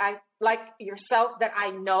individuals like yourself that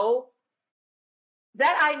I know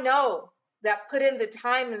that put in the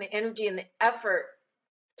time and the energy and the effort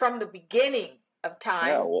from the beginning of time.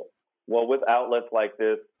 Yeah, well, with outlets like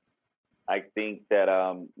this, I think that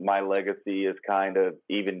my legacy is kind of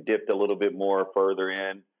even dipped a little bit more further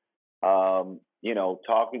in. You know,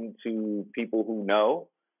 talking to people who know,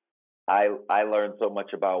 I learned so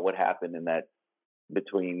much about what happened in that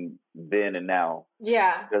between then and now.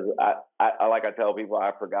 Yeah. Because I like I tell people,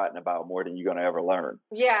 I've forgotten about more than you're going to ever learn.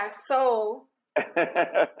 Yeah. So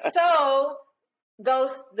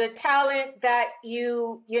the talent that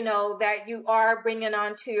you are bringing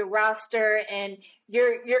onto your roster, and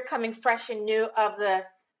you're coming fresh and new of the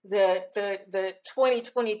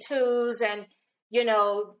 2022s, and you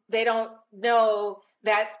know they don't know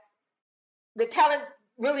that the talent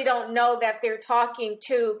really don't know that they're talking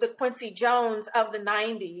to the Quincy Jones of the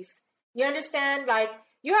 90s. You understand? Like,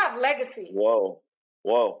 you have legacy. Whoa.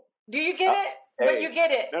 Do you get it? Hey, but you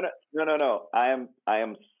get it. No. I'm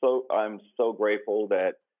so grateful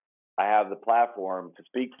that I have the platform to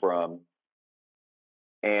speak from.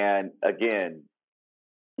 And again,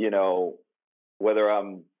 you know, whether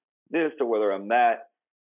I'm this or whether I'm that,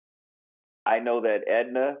 I know that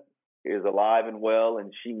Edna is alive and well,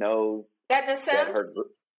 and she knows Edna Sims?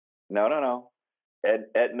 No.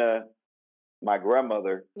 Edna, my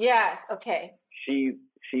grandmother. Yes. Okay. She's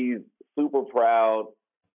super proud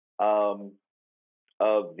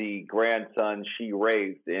of the grandson she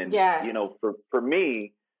raised. And, Yes. you know, for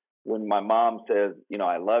me, when my mom says, you know,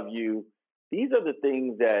 I love you, these are the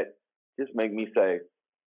things that just make me say,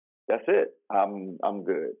 that's it. I'm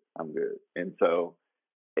good. I'm good. And so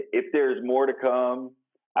if there's more to come,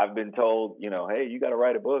 I've been told, you know, hey, you got to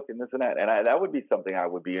write a book and this and that. And that would be something I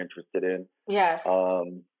would be interested in. Yes.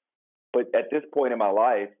 But at this point in my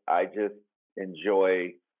life, I just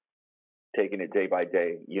enjoy taking it day by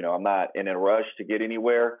day. You know, I'm not in a rush to get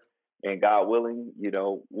anywhere. And God willing, you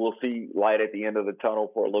know, we'll see light at the end of the tunnel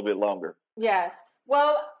for a little bit longer. Yes.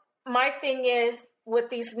 Well, my thing is with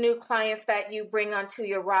these new clients that you bring onto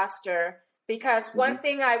your roster, because one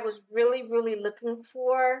thing I was really, really looking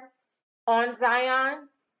for on Zion.com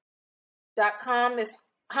is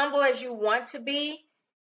humble as you want to be.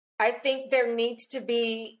 I think there needs to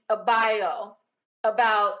be a bio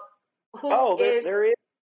about who is. There is.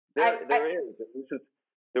 There is. This is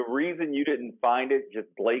the reason you didn't find it just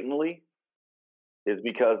blatantly is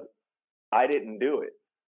because I didn't do it,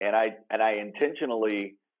 and I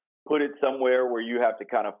intentionally put it somewhere where you have to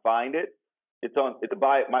kind of find it. It's a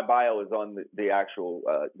bio. My bio is on the actual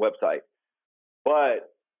website,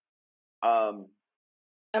 but am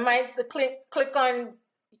I to click on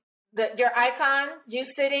your icon? You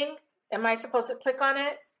sitting? Am I supposed to click on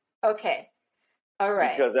it? Okay. All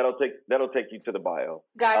right. Because that'll take you to the bio.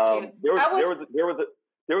 Got you.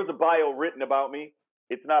 There was a bio written about me.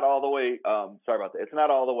 It's not all the way. Sorry about that. It's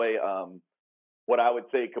not all the way. What I would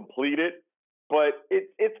say completed, but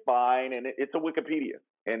it's fine, and it's a Wikipedia,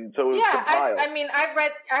 and so it's a bio. I mean, I've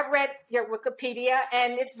read your Wikipedia,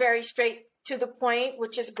 and it's very straight to the point,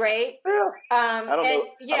 which is great. Yeah. I don't know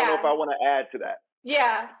if I want to add to that.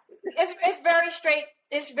 Yeah, it's very straight.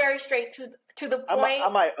 It's very straight to the point. I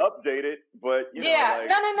might update it, but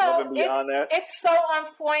no. Beyond that. It's so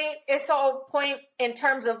on point. It's so on point in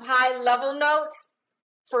terms of high level notes.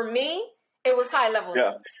 For me, it was high level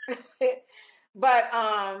notes. But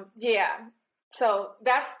so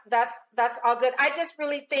that's all good. I just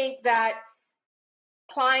really think that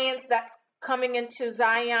clients that's coming into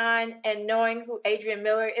Zion and knowing who Adrian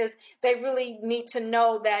Miller is, they really need to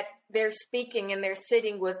know that they're speaking and they're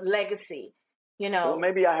sitting with legacy. You know, well,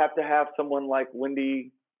 maybe I have to have someone like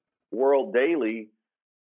Wendy World Daily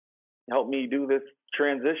help me do this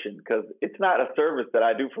transition, because it's not a service that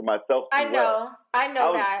I do for myself. I know I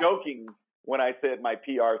was that. joking when I said my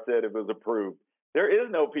PR said it was approved. There is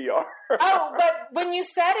no PR. Oh, but when you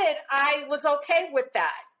said it, I was okay with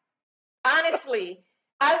that. Honestly,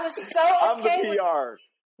 I was so okay. I'm the PR.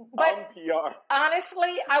 I'm PR.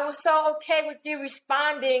 Honestly, I was so okay with you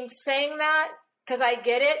responding, saying that, because I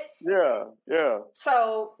get it. Yeah.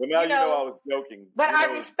 So, but now you know I was joking. But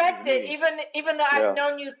I respect it, even though I've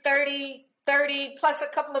known you 30 plus a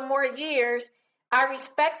couple of more years. I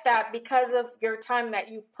respect that because of your time that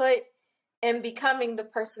you put in becoming the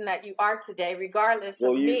person that you are today, regardless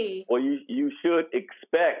of me. Well, you should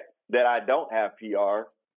expect that I don't have PR,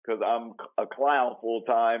 because I'm a clown full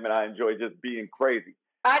time and I enjoy just being crazy.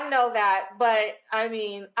 I know that, but I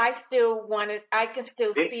mean, I can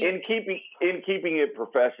still see in keeping it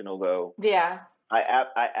professional, though. Yeah,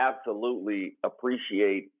 I absolutely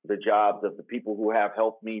appreciate the jobs of the people who have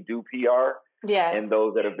helped me do PR. Yes, and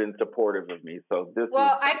those that have been supportive of me. So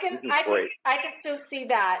I can still see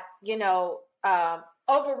that. You know,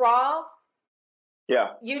 overall,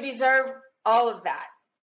 you deserve all of that.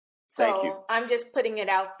 So thank you. I'm just putting it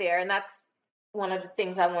out there, and that's one of the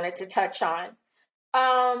things I wanted to touch on.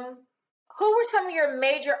 Who were some of your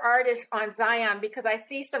major artists on Zion? Because I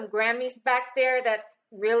see some Grammys back there that's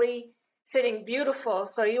really sitting beautiful.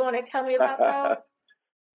 So you want to tell me about those?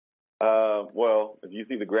 Well, if you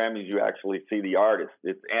see the Grammys, you actually see the artist.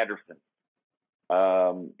 It's Anderson.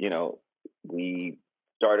 You know, we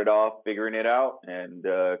started off figuring it out and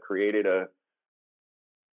created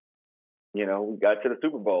we got to the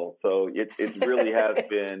Super Bowl. So it really has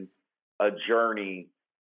been a journey.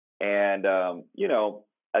 And,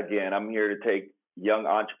 again, I'm here to take young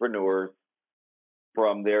entrepreneurs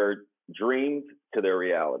from their dreams to their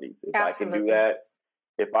realities. If Absolutely.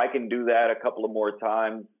 I can do that a couple of more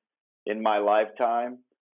times in my lifetime,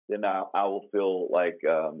 then I will feel like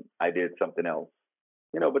I did something else.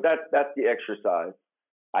 But that's the exercise.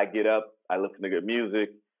 I get up, I listen to good music,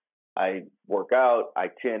 I work out, I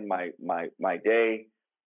tend my day,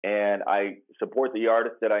 and I support the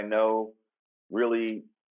artists that I know really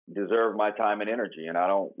deserve my time and energy, and I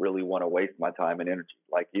don't really want to waste my time and energy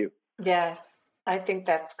like you. Yes, I think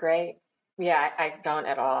that's great. Yeah, I don't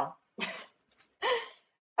at all.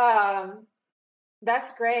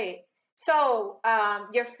 That's great. So,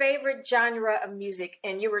 your favorite genre of music,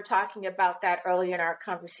 and you were talking about that earlier in our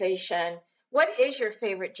conversation. what is your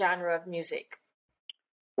favorite genre of music?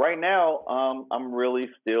 Right now, I'm really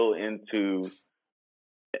still into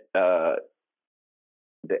uh,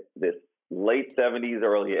 this late '70s,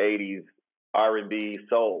 early '80s R&B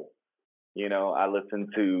soul. You know, I listen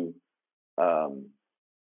to um,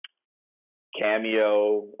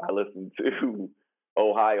 Cameo. I listen to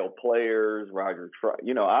Ohio Players, Roger.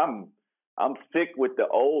 You know, I'm thick with the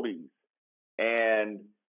oldies, and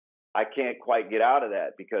I can't quite get out of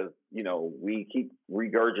that because you know we keep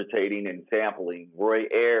regurgitating and sampling Roy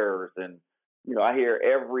Ayers, and you know I hear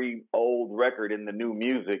every old record in the new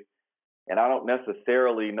music, and I don't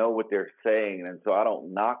necessarily know what they're saying, and so I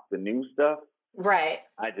don't knock the new stuff. Right.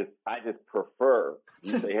 I just prefer.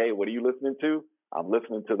 You say, hey, what are you listening to? I'm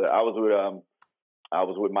listening to I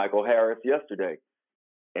was with Michael Harris yesterday,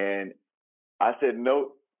 and I said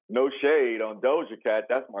no shade on Doja Cat.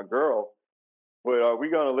 That's my girl. But are we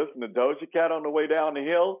going to listen to Doja Cat on the way down the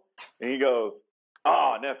hill? And he goes,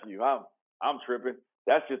 "Oh, nephew, I'm tripping.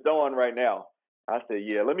 That's just on right now." I said,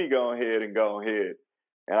 "Yeah, let me go ahead.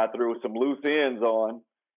 And I threw some loose ends on.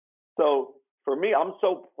 So for me, I'm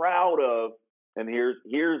so proud of. And here's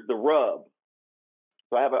the rub.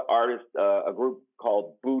 So I have an artist, a group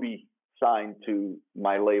called Booty, signed to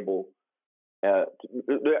my label.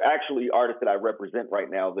 They're actually artists that I represent right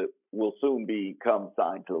now that will soon become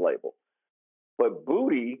signed to the label. But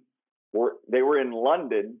Booty, they were in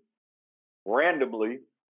London randomly,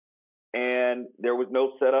 and there was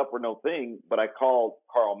no setup or no thing. But I called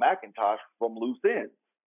Carl McIntosh from Loose Ends.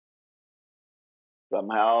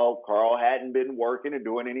 Somehow Carl hadn't been working or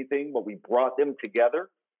doing anything, but we brought them together.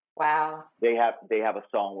 Wow. They have a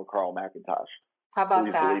song with Carl McIntosh. How about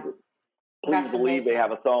Please that? believe it. Please That's believe amazing. they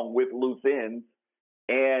have a song with Loose Ends.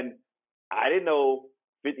 And I didn't know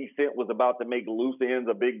 50 Cent was about to make Loose Ends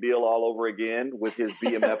a big deal all over again with his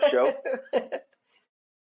BMF show.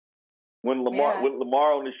 When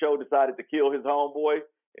Lamar on the show decided to kill his homeboy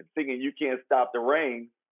and singing "You Can't Stop the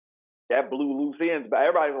Rain," that blew Loose Ends. But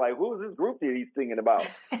everybody's like, "Who is this group that he's singing about?"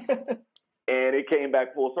 And it came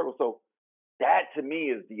back full circle. So that to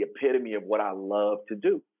me is the epitome of what I love to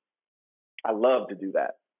do. I love to do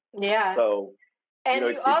that. Yeah. So and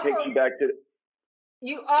it takes you back to.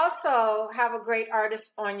 You also have a great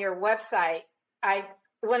artist on your website.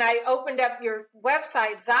 When I opened up your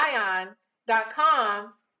website,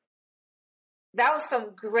 Zion.com, that was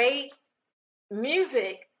some great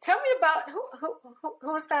music. Tell me about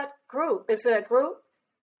who's that group? Is it a group?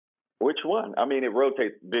 Which one? I mean, it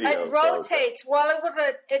rotates videos. It rotates. So. Well,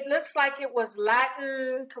 it looks like it was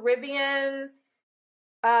Latin, Caribbean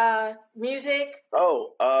music.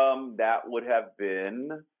 Oh, that would have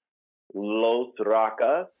been Los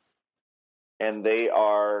Racas, and they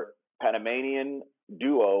are Panamanian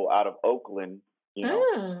duo out of Oakland,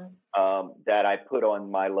 that I put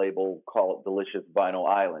on my label called Delicious Vinyl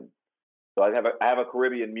Island. So I have a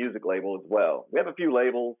Caribbean music label as well. We have a few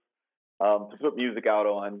labels to put music out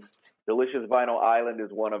on. Delicious Vinyl Island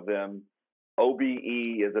is one of them.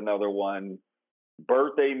 OBE is another one.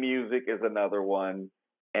 Birthday Music is another one.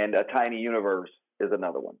 And A Tiny Universe is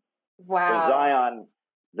another one. Wow. So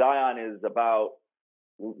Zion is about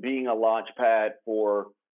being a launch pad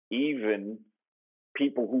for even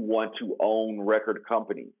people who want to own record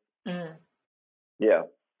companies. Mm. Yeah.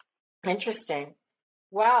 Interesting.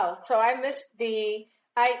 Wow. So I missed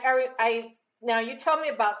now you told me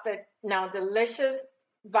about the Delicious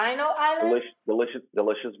Vinyl Island.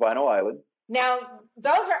 Delicious Vinyl Island. Now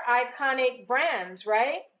those are iconic brands,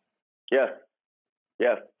 right? Yes.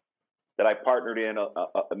 That I partnered in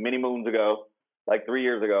many moons ago, like 3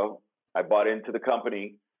 years ago. I bought into the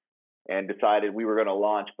company and decided we were going to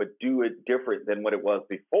launch, but do it different than what it was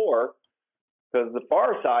before, because the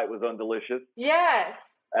Far Side was on Delicious.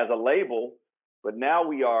 Yes. As a label, but now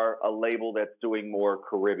we are a label that's doing more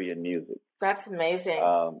Caribbean music. That's amazing.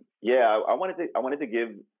 I wanted to give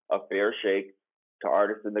a fair shake to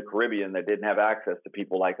artists in the Caribbean that didn't have access to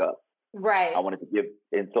people like us. Right. I wanted to give,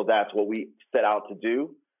 and so that's what we set out to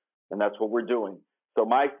do, and that's what we're doing. So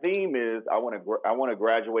my theme is I want to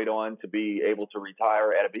graduate on to be able to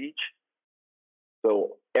retire at a beach.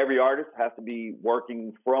 So every artist has to be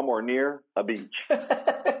working from or near a beach.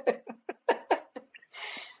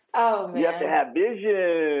 Oh, man. You have to have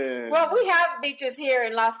vision. Well, we have beaches here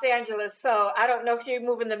in Los Angeles, so I don't know if you're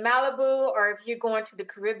moving to Malibu or if you're going to the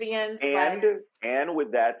Caribbean. And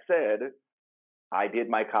with that said, I did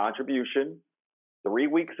my contribution 3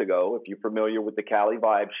 weeks ago, if you're familiar with the Cali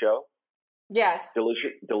Vibe show. Yes.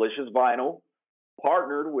 Delicious Vinyl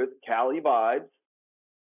partnered with Cali Vibes,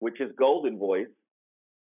 which is Golden Voice,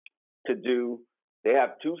 they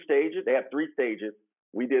have 2 stages. They have 3 stages.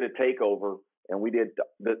 We did a takeover and we did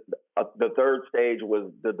the third stage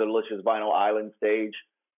was the Delicious Vinyl Island stage.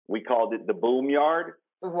 We called it the Boom Yard.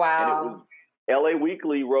 Wow. And it was LA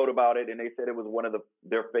Weekly wrote about it, and they said it was one of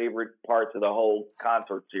their favorite parts of the whole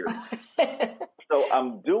concert series. So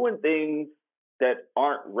I'm doing things that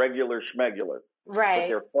aren't regular schmegular. Right. But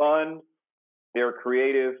they're fun, they're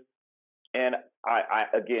creative, and I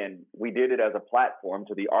again, we did it as a platform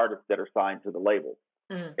to the artists that are signed to the label.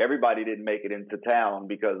 Mm. Everybody didn't make it into town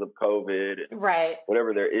because of COVID and right.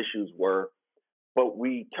 whatever their issues were, but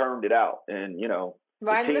we turned it out, and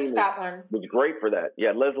well, I missed that one. Was great for that.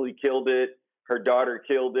 Yeah, Leslie killed it. Her daughter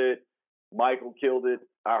killed it. Michael killed it.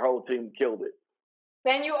 Our whole team killed it.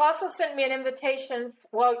 Then you also sent me an invitation.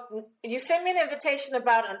 Well, you sent me an invitation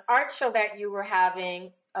about an art show that you were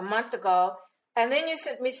having a month ago. And then you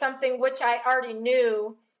sent me something which I already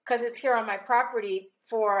knew because it's here on my property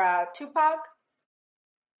for Tupac.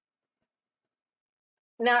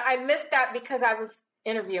 Now, I missed that because I was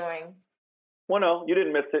interviewing. Well, no, you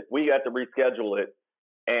didn't miss it. We got to reschedule it.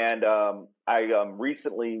 And I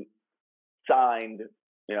recently signed,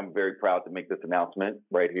 and I'm very proud to make this announcement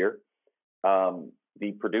right here.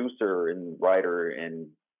 The producer and writer and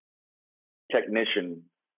technician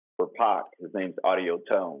for Pac, his name's Audio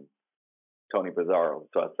Tone, Tony Pizarro.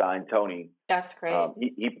 So I signed Tony. That's great.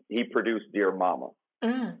 He produced Dear Mama.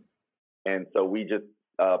 Mm. And so we just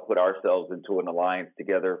put ourselves into an alliance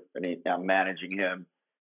together, and I'm managing him.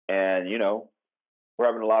 And, we're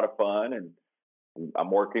having a lot of fun, and I'm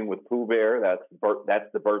working with Pooh Bear. That's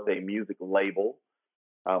the birthday music label.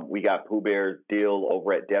 We got Pooh Bear's deal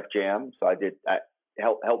over at Def Jam, so I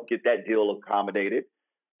helped get that deal accommodated.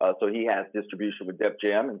 So he has distribution with Def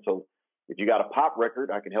Jam, and so if you got a pop record,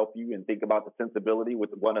 I can help you and think about the sensibility with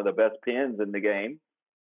one of the best pens in the game.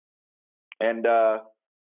 And I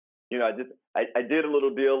did a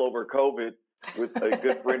little deal over COVID with a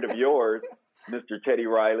good friend of yours, Mr. Teddy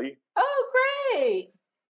Riley. Oh, great!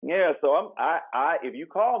 Yeah, so if you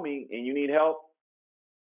call me and you need help,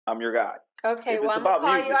 I'm your guy. Okay, well, I'm gonna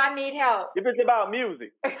call you. I need help. If it's about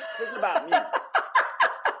music, I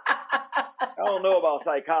don't know about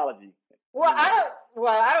psychology. Well,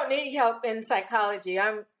 I don't need help in psychology.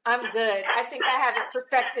 I'm good. I think I have it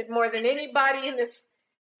perfected more than anybody in this.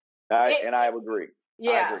 And I agree.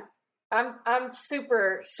 Yeah, I'm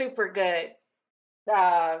super good,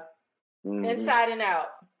 inside and out.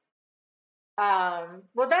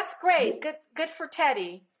 Well, that's great. Good for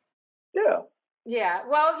Teddy. Yeah. Yeah.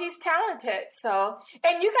 Well, he's talented. So,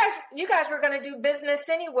 and you guys were going to do business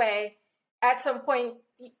anyway. At some point,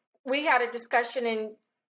 we had a discussion, and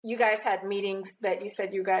you guys had meetings that you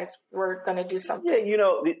said you guys were going to do something.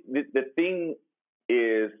 Yeah. The thing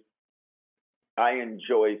is, I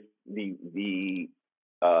enjoy the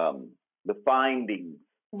findings.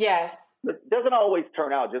 Yes. It doesn't always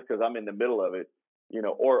turn out just because I'm in the middle of it,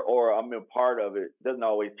 or I'm a part of it. It doesn't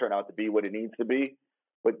always turn out to be what it needs to be.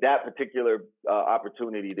 But that particular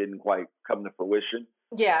opportunity didn't quite come to fruition.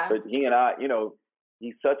 Yeah. But he and I,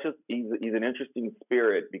 he's an interesting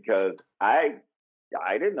spirit, because I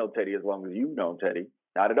didn't know Teddy as long as you've known Teddy.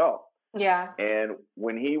 Not at all. Yeah. And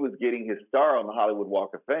when he was getting his star on the Hollywood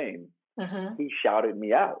Walk of Fame, he shouted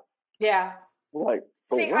me out. Yeah. Like,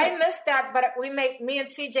 see, what? I missed that, but me and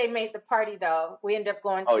CJ made the party though. We ended up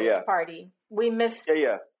going to his party. We missed.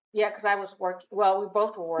 Yeah. Yeah, because I was working. Well, we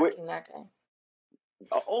both were working that day.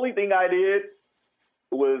 The only thing I did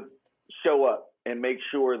was show up and make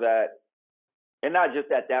sure that, and not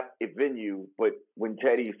just at that venue, but when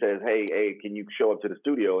Teddy says, hey, can you show up to the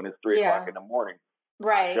studio? And it's 3 o'clock in the morning.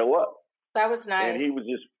 Right. I show up. That was nice. And he was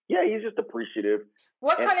he's just appreciative.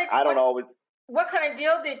 What kind of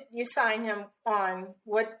deal did you sign him on?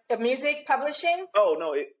 Music publishing? Oh,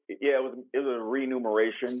 no. It was a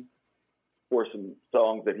remuneration for some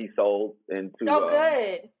songs that he sold.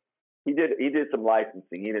 Good. He did some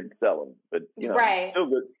licensing. He didn't sell them, but still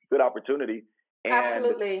good opportunity. And,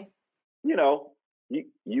 absolutely.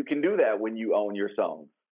 You can do that when you own your songs.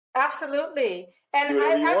 Absolutely. And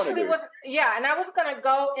I actually was going to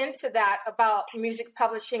go into that about music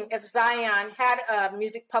publishing. If Zion had a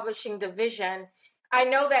music publishing division, I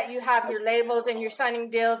know that you have your labels and you're signing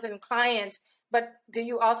deals and clients, but do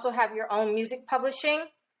you also have your own music publishing?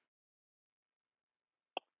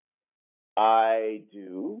 I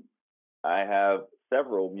do. I have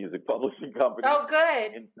several music publishing companies. Oh,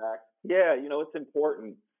 good. In fact, yeah, it's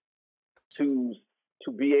important to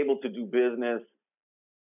be able to do business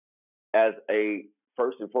as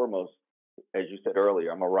first and foremost, as you said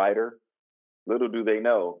earlier, I'm a writer. Little do they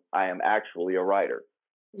know, I am actually a writer.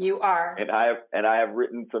 You are. And I have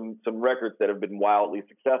written some records that have been wildly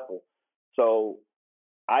successful. So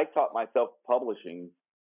I taught myself publishing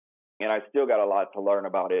and I still got a lot to learn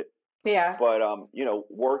about it. Yeah. But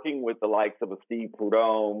working with the likes of a Steve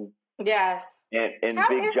Prudhomme, yes, and how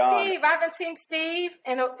Big is John. Steve? I haven't seen Steve,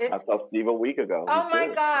 and I saw Steve a week ago. Oh my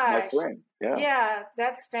He's gosh, my friend. Yeah. Yeah,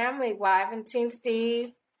 that's family. Wow, I haven't seen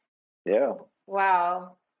Steve. Yeah.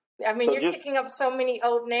 Wow. I mean, So you're picking up so many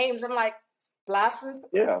old names. I'm like, blast from the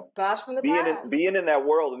past. Being in that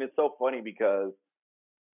world, and it's so funny because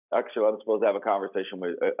actually I'm supposed to have a conversation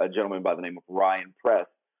with a gentleman by the name of Ryan Press,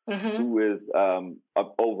 who is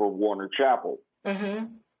over Warner Chappell.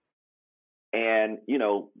 And,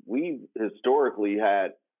 we historically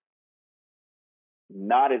had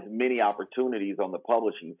not as many opportunities on the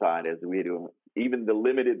publishing side as we do. Even the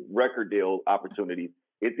limited record deal opportunities,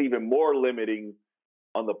 it's even more limiting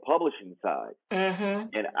on the publishing side.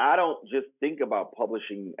 And I don't just think about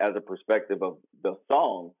publishing as a perspective of the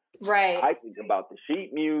song. Right. I think about the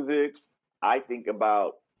sheet music. I think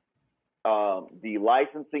about the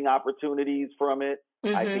licensing opportunities from it.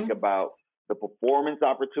 I think about the performance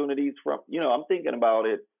opportunities from, I'm thinking about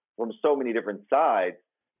it from so many different sides.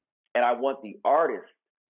 And I want the artist.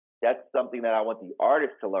 That's something that I want the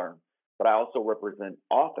artist to learn. But I also represent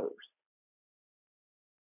authors.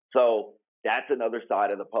 So that's another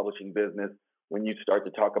side of the publishing business when you start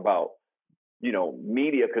to talk about,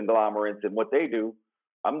 media conglomerates and what they do.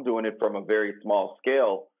 I'm doing it from a very small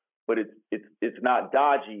scale, but it's not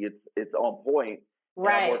dodgy. It's on point.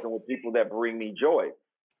 Right. I'm working with people that bring me joy.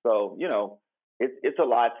 So, it's a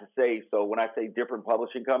lot to say. So when I say different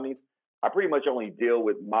publishing companies, I pretty much only deal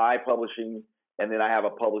with my publishing, and then I have a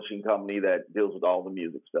publishing company that deals with all the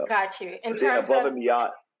music stuff. Got you. In terms of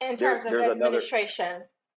administration.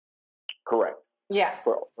 Correct. Yeah.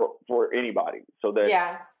 For anybody, so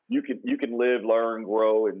that you can live, learn,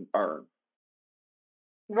 grow, and earn.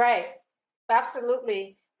 Right.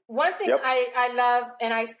 Absolutely. One thing I love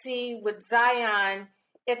and I see with Zion,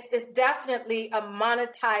 it's definitely a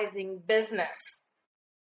monetizing business.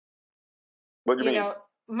 What do you mean?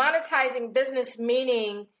 Monetizing business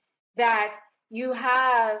meaning that you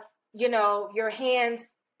have, your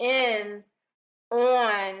hands in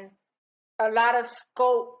on a lot of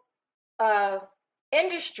scope of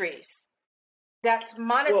industries that's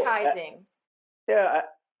monetizing.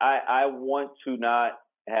 I want to not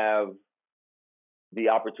have the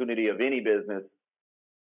opportunity of any business,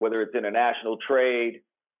 whether it's international trade,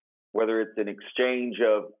 whether it's an exchange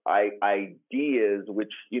of ideas,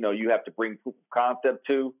 which, you have to bring proof of concept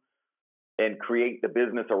to and create the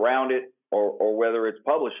business around it, or whether it's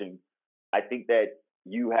publishing. I think that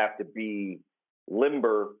you have to be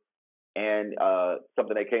limber and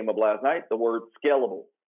something that came up last night, the word scalable.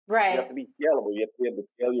 Right. You have to be scalable. You have to be able to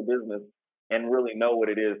scale your business and really know what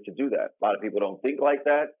it is to do that. A lot of people don't think like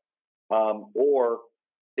that, or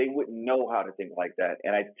they wouldn't know how to think like that.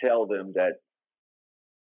 And I tell them that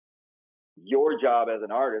your job as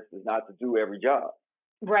an artist is not to do every job.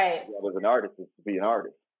 Right. Your job as an artist is to be an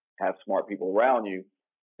artist. Have smart people around you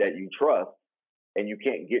that you trust, and you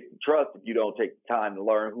can't get trust if you don't take the time to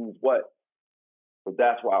learn who's what. So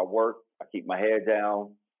that's why I work. I keep my head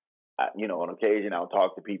down. On occasion, I'll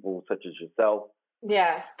talk to people such as yourself.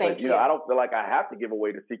 Yes, thank you. I don't feel like I have to give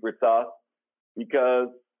away the secret sauce because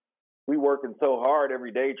we working so hard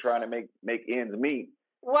every day trying to make ends meet.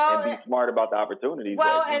 And be smart about the opportunities.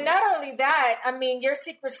 Well, and not only that, I mean, your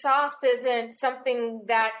secret sauce isn't something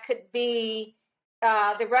that could be,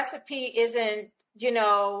 the recipe isn't,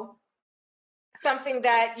 something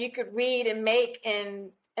that you could read and make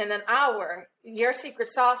in an hour. Your secret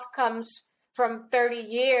sauce comes from 30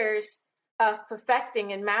 years of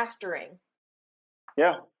perfecting and mastering.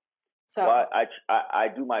 Yeah. So I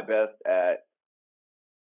do my best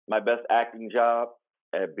acting job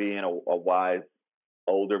at being a wise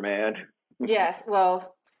older man. Yes,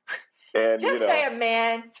 well, and just say a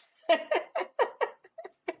man.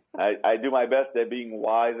 I do my best at being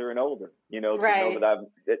wiser and older. Right. To know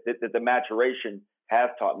that the maturation has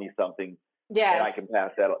taught me something. Yes. And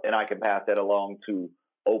I can pass that along to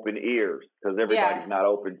open ears because everybody's not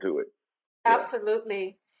open to it. Absolutely.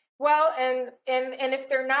 Yeah. Well, and if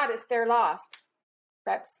they're not, it's their loss.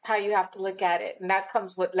 That's how you have to look at it, and that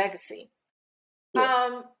comes with legacy.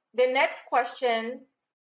 Yeah. The next question.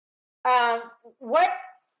 What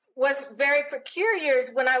was very peculiar is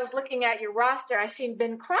when I was looking at your roster, I seen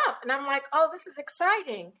Ben Crump, and I'm like, oh, this is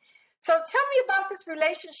exciting. So tell me about this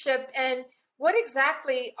relationship and what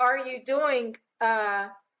exactly are you doing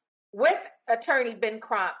with attorney Ben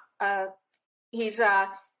Crump? He's a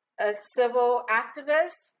civil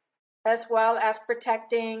activist as well as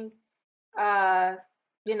protecting,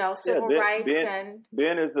 civil rights.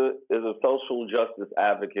 Ben is a social justice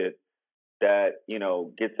advocate that,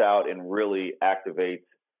 gets out and really activates,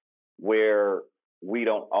 where we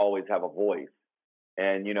don't always have a voice.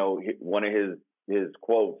 And, one of his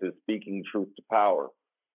quotes is speaking truth to power.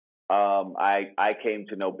 I came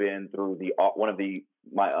to know Ben through one of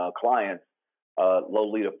my clients,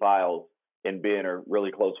 Lolita Files and Ben are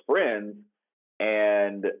really close friends.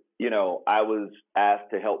 And, I was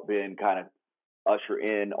asked to help Ben kind of usher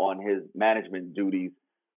in on his management duties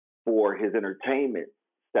for his entertainment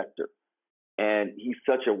sector. And he's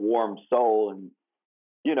such a warm soul. And,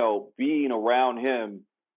 being around him,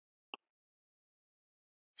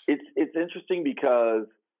 it's interesting because,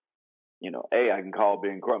 I can call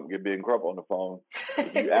Ben Crump, get Ben Crump on the phone.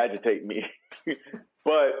 You agitate me.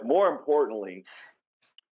 But more importantly,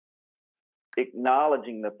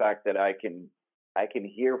 acknowledging the fact that I can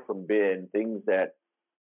hear from Ben things that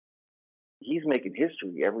he's making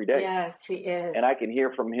history every day. Yes, he is. And I can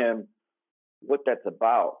hear from him what that's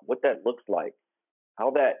about, what that looks like,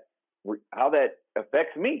 how that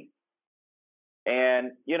affects me.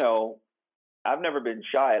 And, I've never been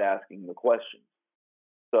shy at asking the question.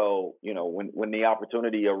 So, when the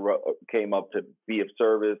opportunity came up to be of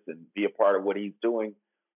service and be a part of what he's doing,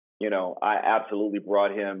 I absolutely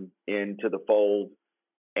brought him into the fold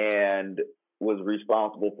and was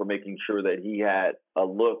responsible for making sure that he had a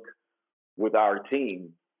look with our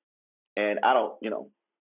team. And I don't,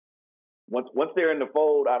 once they're in the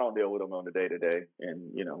fold, I don't deal with them on the day-to-day.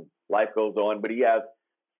 And, life goes on. But he has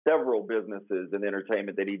several businesses in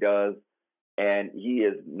entertainment that he does. And he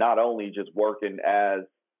is not only just working as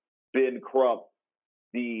Ben Crump,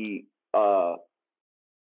 the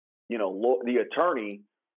attorney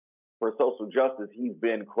for social justice. He's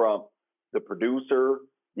Ben Crump, the producer,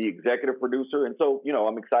 the executive producer. And so,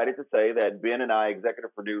 I'm excited to say that Ben and I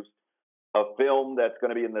executive produced a film that's going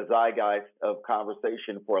to be in the zeitgeist of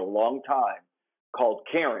conversation for a long time called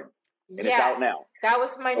Karen. And It's out now. That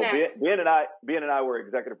was my next. Ben and I were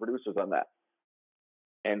executive producers on that.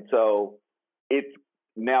 And so it's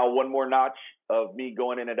now one more notch of me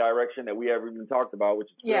going in a direction that we haven't even talked about, which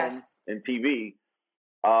is film and TV.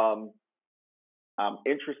 I'm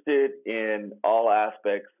interested in all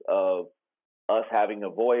aspects of us having a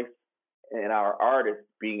voice and our artists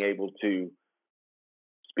being able to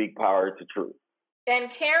speak power to truth. And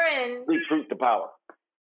Karen... Speak truth to power.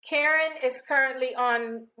 Karen is currently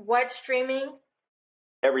on what streaming?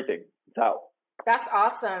 Everything. It's out. That's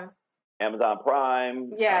awesome. Amazon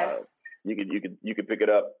Prime. Yes. You can pick it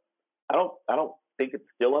up. I don't think it's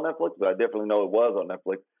still on Netflix, but I definitely know it was on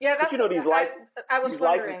Netflix. Yeah, that's but, these these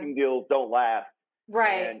licensing deals don't last.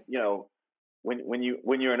 Right. And when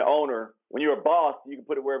you're an owner, when you're a boss, you can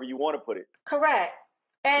put it wherever you want to put it. Correct.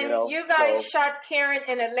 And you guys shot Karen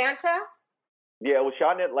in Atlanta? Yeah, it was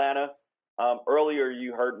shot in Atlanta. Earlier,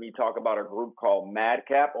 you heard me talk about a group called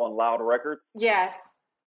Madcap on Loud Records. Yes.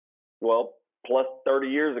 Well, plus 30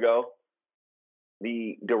 years ago,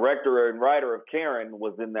 the director and writer of Karen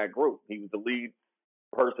was in that group. He was the lead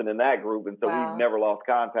person in that group. And so we've never lost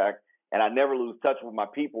contact. And I never lose touch with my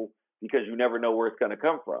people because you never know where it's going to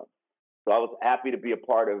come from. So I was happy to be a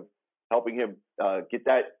part of helping him get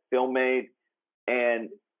that film made. And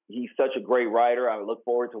he's such a great writer. I look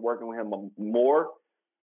forward to working with him more.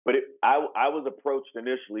 But I was approached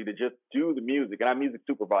initially to just do the music, and I music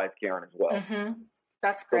supervised Karen as well. Mm-hmm.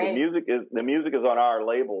 That's great. So the music is on our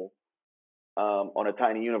label, on A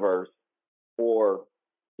Tiny Universe for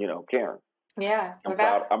Karen. Yeah, I'm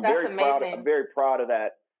proud. I'm that's very amazing. proud. I'm very proud of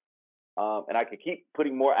that, and I could keep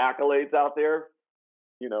putting more accolades out there.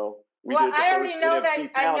 I already know that.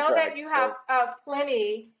 I know that you have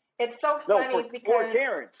plenty. It's so funny because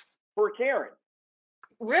for Karen.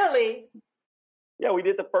 Really? Yeah, we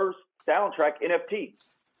did the first soundtrack NFT.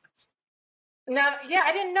 Now,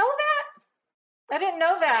 I didn't know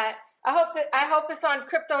that. I hope it's on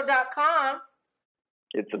crypto.com.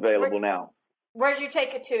 It's available now. Where'd you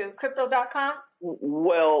take it to? Crypto.com?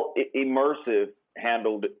 Well, Immersive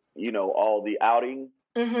handled, all the outing,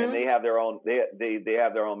 and they have their own. They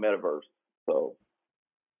have their own metaverse. So.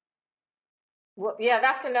 Well, yeah,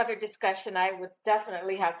 that's another discussion. I would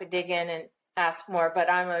definitely have to dig in and ask more. But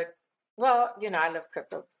I love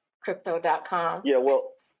crypto.com. Yeah,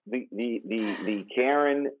 well, the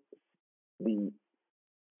Karen, the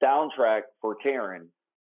soundtrack for Karen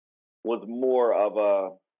was more of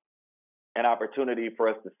an opportunity for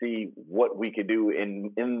us to see what we could do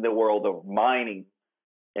in the world of mining.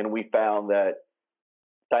 And we found that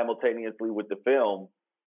simultaneously with the film,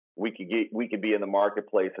 we could be in the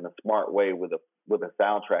marketplace in a smart way with a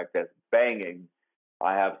soundtrack that's banging.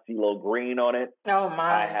 I have CeeLo Green on it. Oh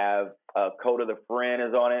my! I have Coda the Friend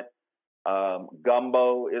is on it.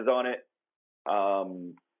 Gumbo is on it.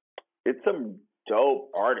 It's some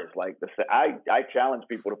dope artists. Like I challenge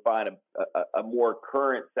people to find a more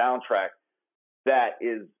current soundtrack that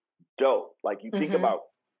is dope. Like you think about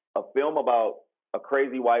a film about a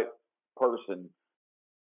crazy white person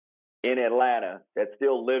in Atlanta that's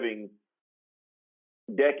still living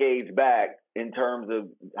decades back in terms of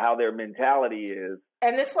how their mentality is.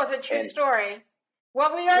 And this was a true story.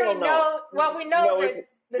 Well, we already know. Well, we know that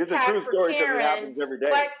the tag for Karen, it happens every day.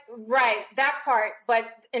 But right, that part. But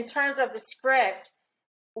in terms of the script,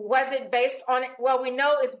 was it based on? Well, we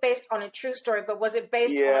know it's based on a true story, but was it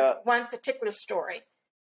based on one particular story?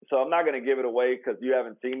 So I'm not going to give it away because you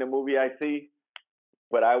haven't seen the movie. I see,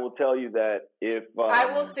 but I will tell you that if I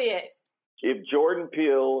will see it, if Jordan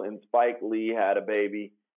Peele and Spike Lee had a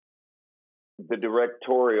baby, the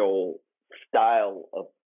directorial style of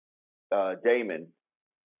Damon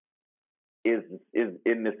is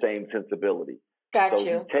in the same sensibility. Got so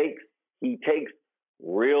you. He takes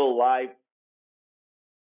real life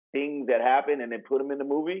things that happen and then put them in the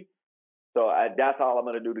movie. So that's all I'm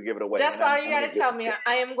going to do to give it away. That's all you got to tell me.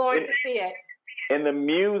 I am going to see it. And the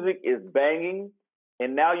music is banging.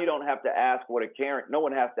 And now you don't have to ask what a Karen. No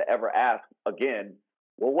one has to ever ask again.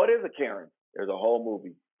 Well, what is a Karen? There's a whole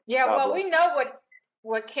movie. Yeah, well, we know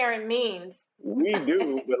what Karen means. We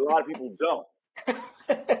do, but a lot of people don't.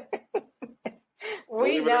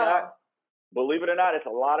 We know. Believe it or not, it's a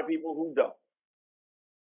lot of people who don't.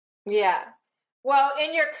 Yeah. Well,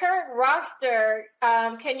 in your current roster,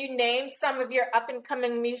 can you name some of your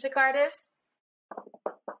up-and-coming music artists?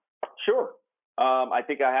 Sure. I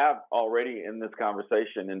think I have already in this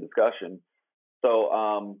conversation and discussion.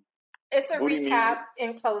 So it's a recap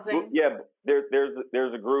in closing. Yeah,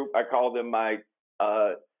 there's a group. I call them my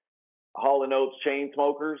Hall & Oates chain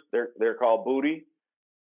smokers. They're called Booty.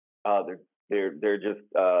 They're just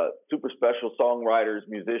super special songwriters,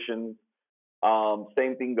 musicians.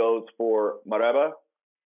 Same thing goes for Mareba.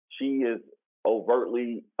 She is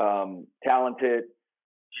overtly talented.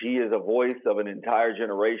 She is a voice of an entire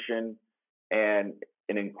generation and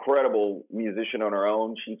an incredible musician on her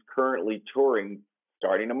own. She's currently touring,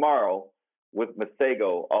 starting tomorrow, with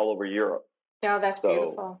Masego all over Europe. Oh, that's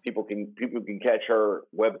beautiful. People can catch her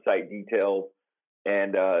website details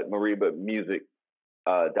and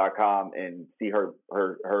MarebaMusic.com and see her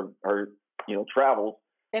travels.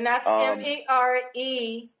 And that's Mereba.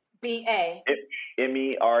 Mereba.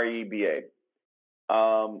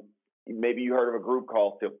 Maybe you heard of a group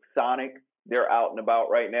called Silk Sonic. They're out and about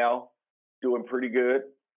right now, doing pretty good.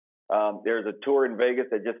 There's a tour in Vegas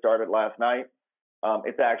that just started last night.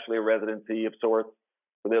 It's actually a residency of sorts.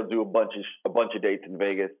 So they'll do a bunch of dates in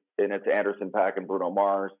Vegas, and it's Anderson .Paak and Bruno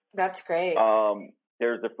Mars. That's great.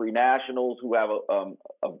 There's the Free Nationals who have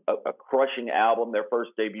a crushing album, their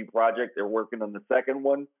first debut project. They're working on the second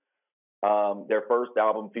one. Their first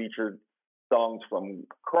album featured songs from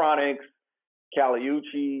Chronix,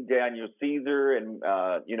 Caliucci, Daniel Caesar, and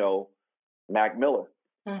Mac Miller.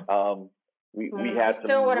 We had some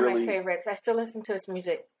still one of my favorites. I still listen to his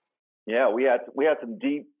music. Yeah, we had some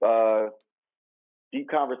deep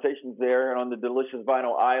conversations there, and on the Delicious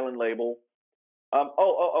Vinyl Island label.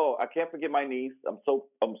 I can't forget my niece. I'm so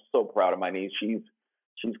proud of my niece.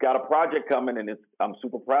 She's got a project coming, and I'm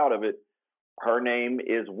super proud of it. Her name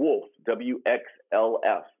is Wolf,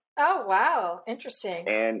 WXLF. Oh, wow. Interesting.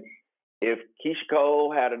 And if Keisha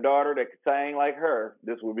Cole had a daughter that could sing like her,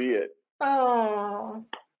 this would be it. Oh.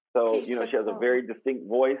 So, she has a very distinct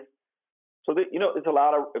voice. So that, it's a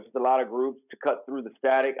lot of groups to cut through the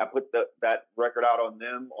static. I put that record out on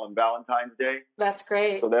them on Valentine's Day. That's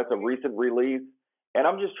great. So that's a recent release. And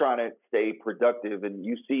I'm just trying to stay productive. And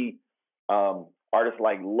you see artists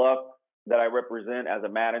like Luck that I represent as a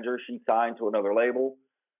manager. She signed to another label,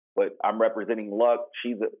 but I'm representing Luck.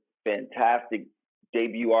 She's a fantastic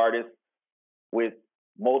debut artist with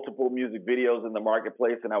multiple music videos in the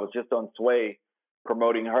marketplace. And I was just on Sway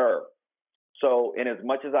promoting her. So in as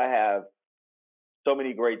much as I have so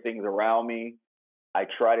many great things around me, I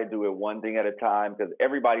try to do it one thing at a time because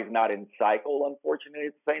everybody's not in cycle, unfortunately,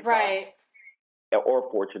 at the same time. Right. Or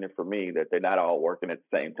fortunate for me that they're not all working at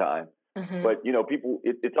the same time. Mm-hmm. But, people,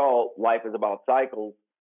 it's all, life is about cycles,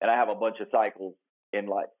 and I have a bunch of cycles in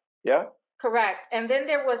life. Yeah? Correct. And then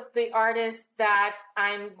there was the artist that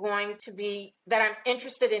I'm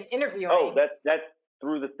interested in interviewing. Oh, that's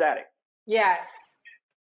Through the Static. Yes.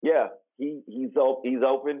 Yeah. He's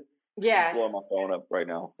open. Yes. I'm blowing my phone up right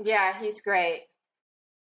now. Yeah, he's great.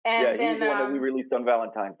 And he's the one that we released on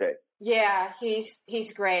Valentine's Day. Yeah,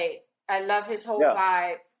 he's great. I love his whole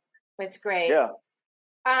vibe. It's great. Yeah.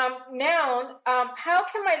 Now, how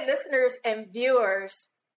can my listeners and viewers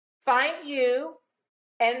find you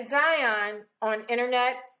and Zion on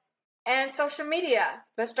internet And social media.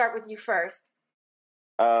 Let's start with you first.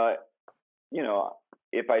 You know,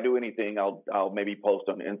 if I do anything, I'll maybe post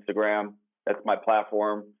on Instagram. That's my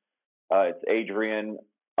platform. It's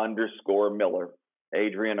Adrian_Miller.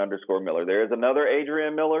 Adrian_Miller. There is another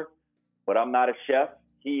Adrian Miller, but I'm not a chef.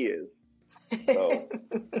 He is. So,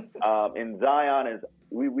 and Zion is.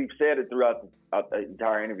 We've said it throughout the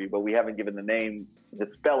entire interview, but we haven't given the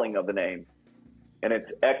spelling of the name. And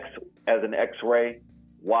it's X as in X-ray,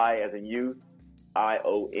 Y as in youth,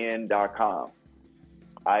 ION.com.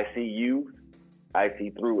 I see you, I see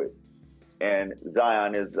through it. And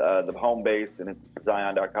Zion is the home base, and it's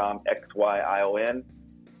Zion.com, XYION.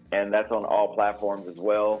 And that's on all platforms as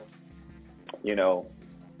well. You know,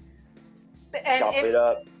 chop it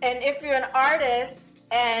up. And if you're an artist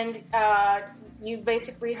and you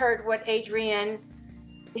basically heard what Adrian,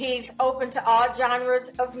 he's open to all genres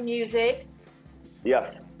of music.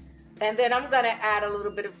 Yes. And then I'm going to add a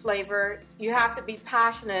little bit of flavor. You have to be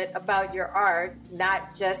passionate about your art,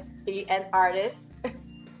 not just be an artist.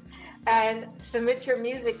 And submit your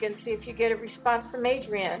music and see if you get a response from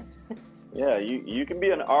Adrian. Yeah, you can be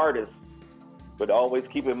an artist, but always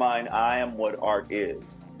keep in mind, I am what art is.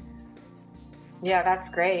 Yeah, that's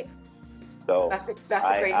great. So that's a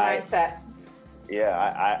great mindset.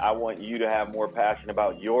 I want you to have more passion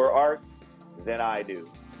about your art than I do,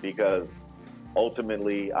 because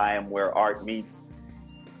ultimately I am where art meets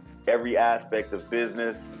every aspect of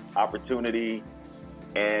business, opportunity,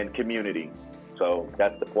 and community. So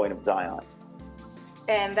that's the point of Zion.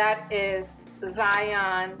 And that is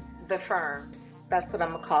Zion, the firm. That's what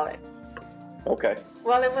I'm going to call it. Okay.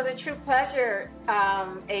 Well, it was a true pleasure,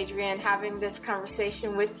 Adrian, having this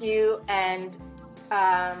conversation with you. And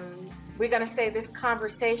we're going to say this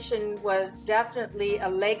conversation was definitely a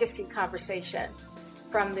legacy conversation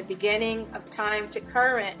from the beginning of time to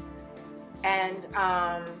current. And,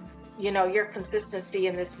 your consistency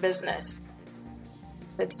in this business.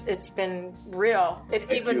 It's been real.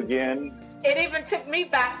 Thank you again. It even took me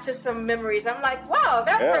back to some memories. I'm like, wow,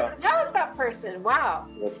 person. How is that person? Wow.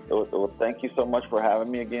 Well, thank you so much for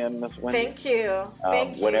having me again, Miss Wendy. Thank you.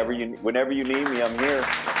 Whenever you need me, I'm here.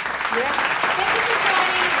 Yeah. Thank you for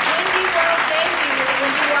joining Wendy World Daily with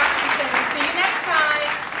Wendy Washington. See you next time.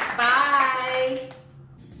 Bye.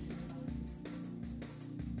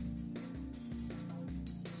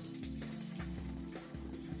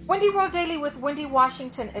 Wendy World Daily with Wendy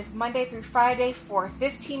Washington is Monday through Friday for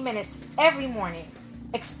 15 minutes every morning,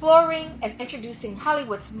 exploring and introducing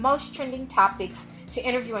Hollywood's most trending topics to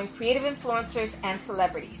interviewing creative influencers and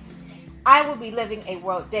celebrities. I will be living a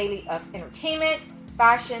world daily of entertainment,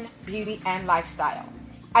 fashion, beauty, and lifestyle.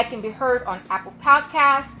 I can be heard on Apple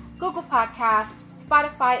Podcasts, Google Podcasts,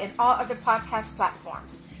 Spotify, and all other podcast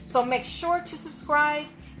platforms. So make sure to subscribe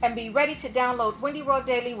and be ready to download Wendy World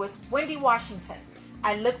Daily with Wendy Washington.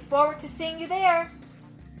 I look forward to seeing you there.